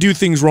can't do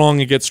things wrong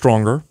and get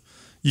stronger.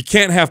 You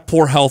can't have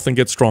poor health and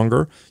get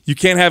stronger. You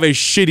can't have a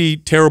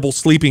shitty, terrible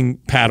sleeping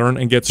pattern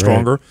and get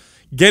stronger. Right.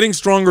 Getting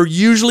stronger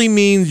usually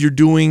means you're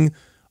doing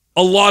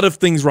a lot of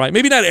things right.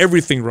 Maybe not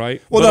everything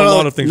right, Well, but a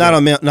lot of things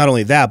right. Not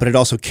only that, but it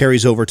also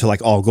carries over to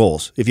like all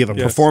goals. If you have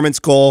a performance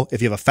goal,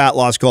 if you have a fat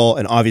loss goal,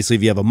 and obviously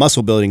if you have a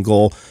muscle building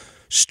goal,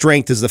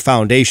 strength is the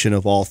foundation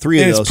of all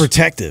three of those. It's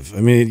protective. I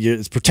mean,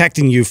 it's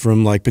protecting you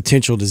from like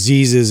potential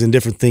diseases and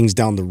different things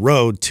down the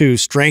road too.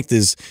 Strength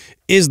is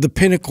the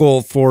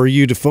pinnacle for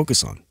you to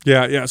focus on.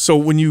 Yeah, yeah. So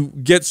when you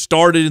get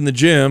started in the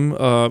gym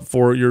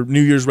for your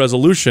New Year's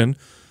resolution,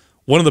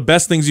 one of the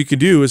best things you can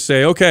do is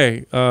say,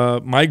 okay,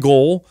 my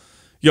goal,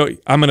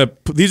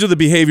 these are the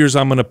behaviors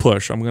I'm gonna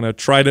push. I'm gonna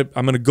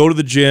go to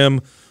the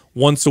gym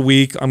once a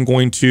week. I'm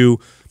going to,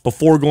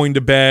 before going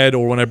to bed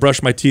or when I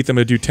brush my teeth, I'm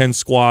going to do 10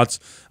 squats.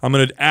 I'm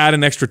going to add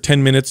an extra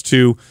 10 minutes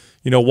to,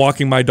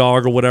 walking my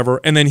dog or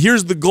whatever. And then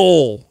here's the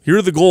goal.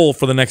 Here's the goal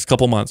for the next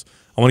couple months.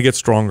 I want to get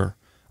stronger.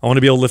 I want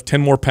to be able to lift 10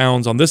 more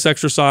pounds on this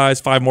exercise,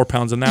 5 more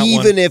pounds on that one.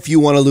 Even if you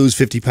want to lose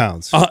 50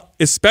 pounds.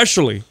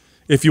 Especially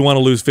if you want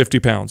to lose 50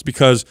 pounds,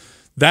 because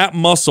that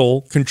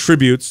muscle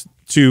contributes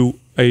to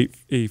a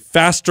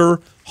faster,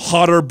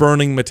 hotter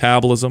burning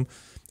metabolism.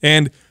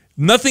 And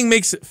nothing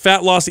makes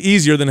fat loss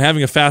easier than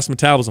having a fast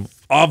metabolism.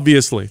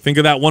 Obviously, think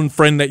of that one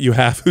friend that you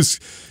have who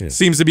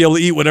seems to be able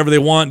to eat whatever they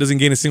want, doesn't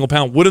gain a single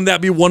pound. Wouldn't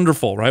that be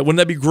wonderful, right? Wouldn't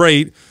that be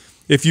great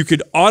if you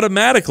could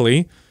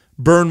automatically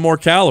burn more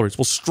calories?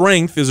 Well,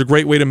 strength is a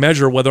great way to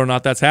measure whether or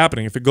not that's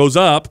happening. If it goes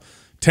up,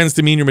 tends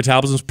to mean your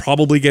metabolism is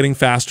probably getting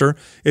faster.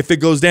 If it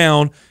goes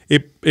down,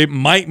 it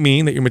might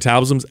mean that your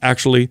metabolism is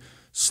actually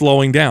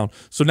slowing down.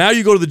 So now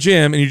you go to the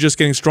gym and you're just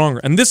getting stronger.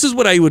 And this is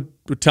what I would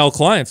tell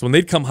clients when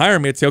they'd come hire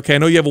me. I'd say, okay, I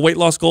know you have a weight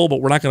loss goal, but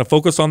we're not going to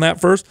focus on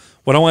that first.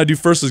 What I want to do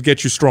first is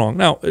get you strong.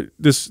 Now,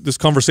 this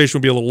conversation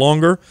will be a little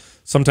longer.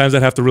 Sometimes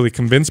I'd have to really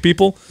convince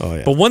people. Oh,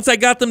 yeah. But once I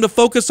got them to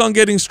focus on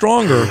getting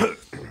stronger,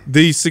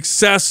 the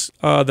success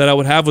that I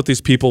would have with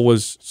these people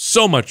was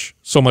so much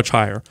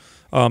higher.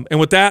 And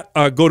with that,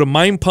 go to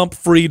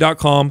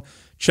mindpumpfree.com.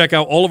 Check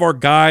out all of our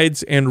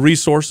guides and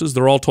resources.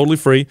 They're all totally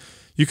free.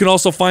 You can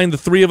also find the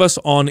three of us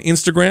on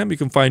Instagram. You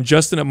can find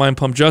Justin at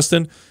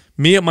MindPumpJustin,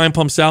 me at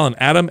MindPumpSal, and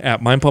Adam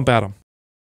at MindPumpAdam.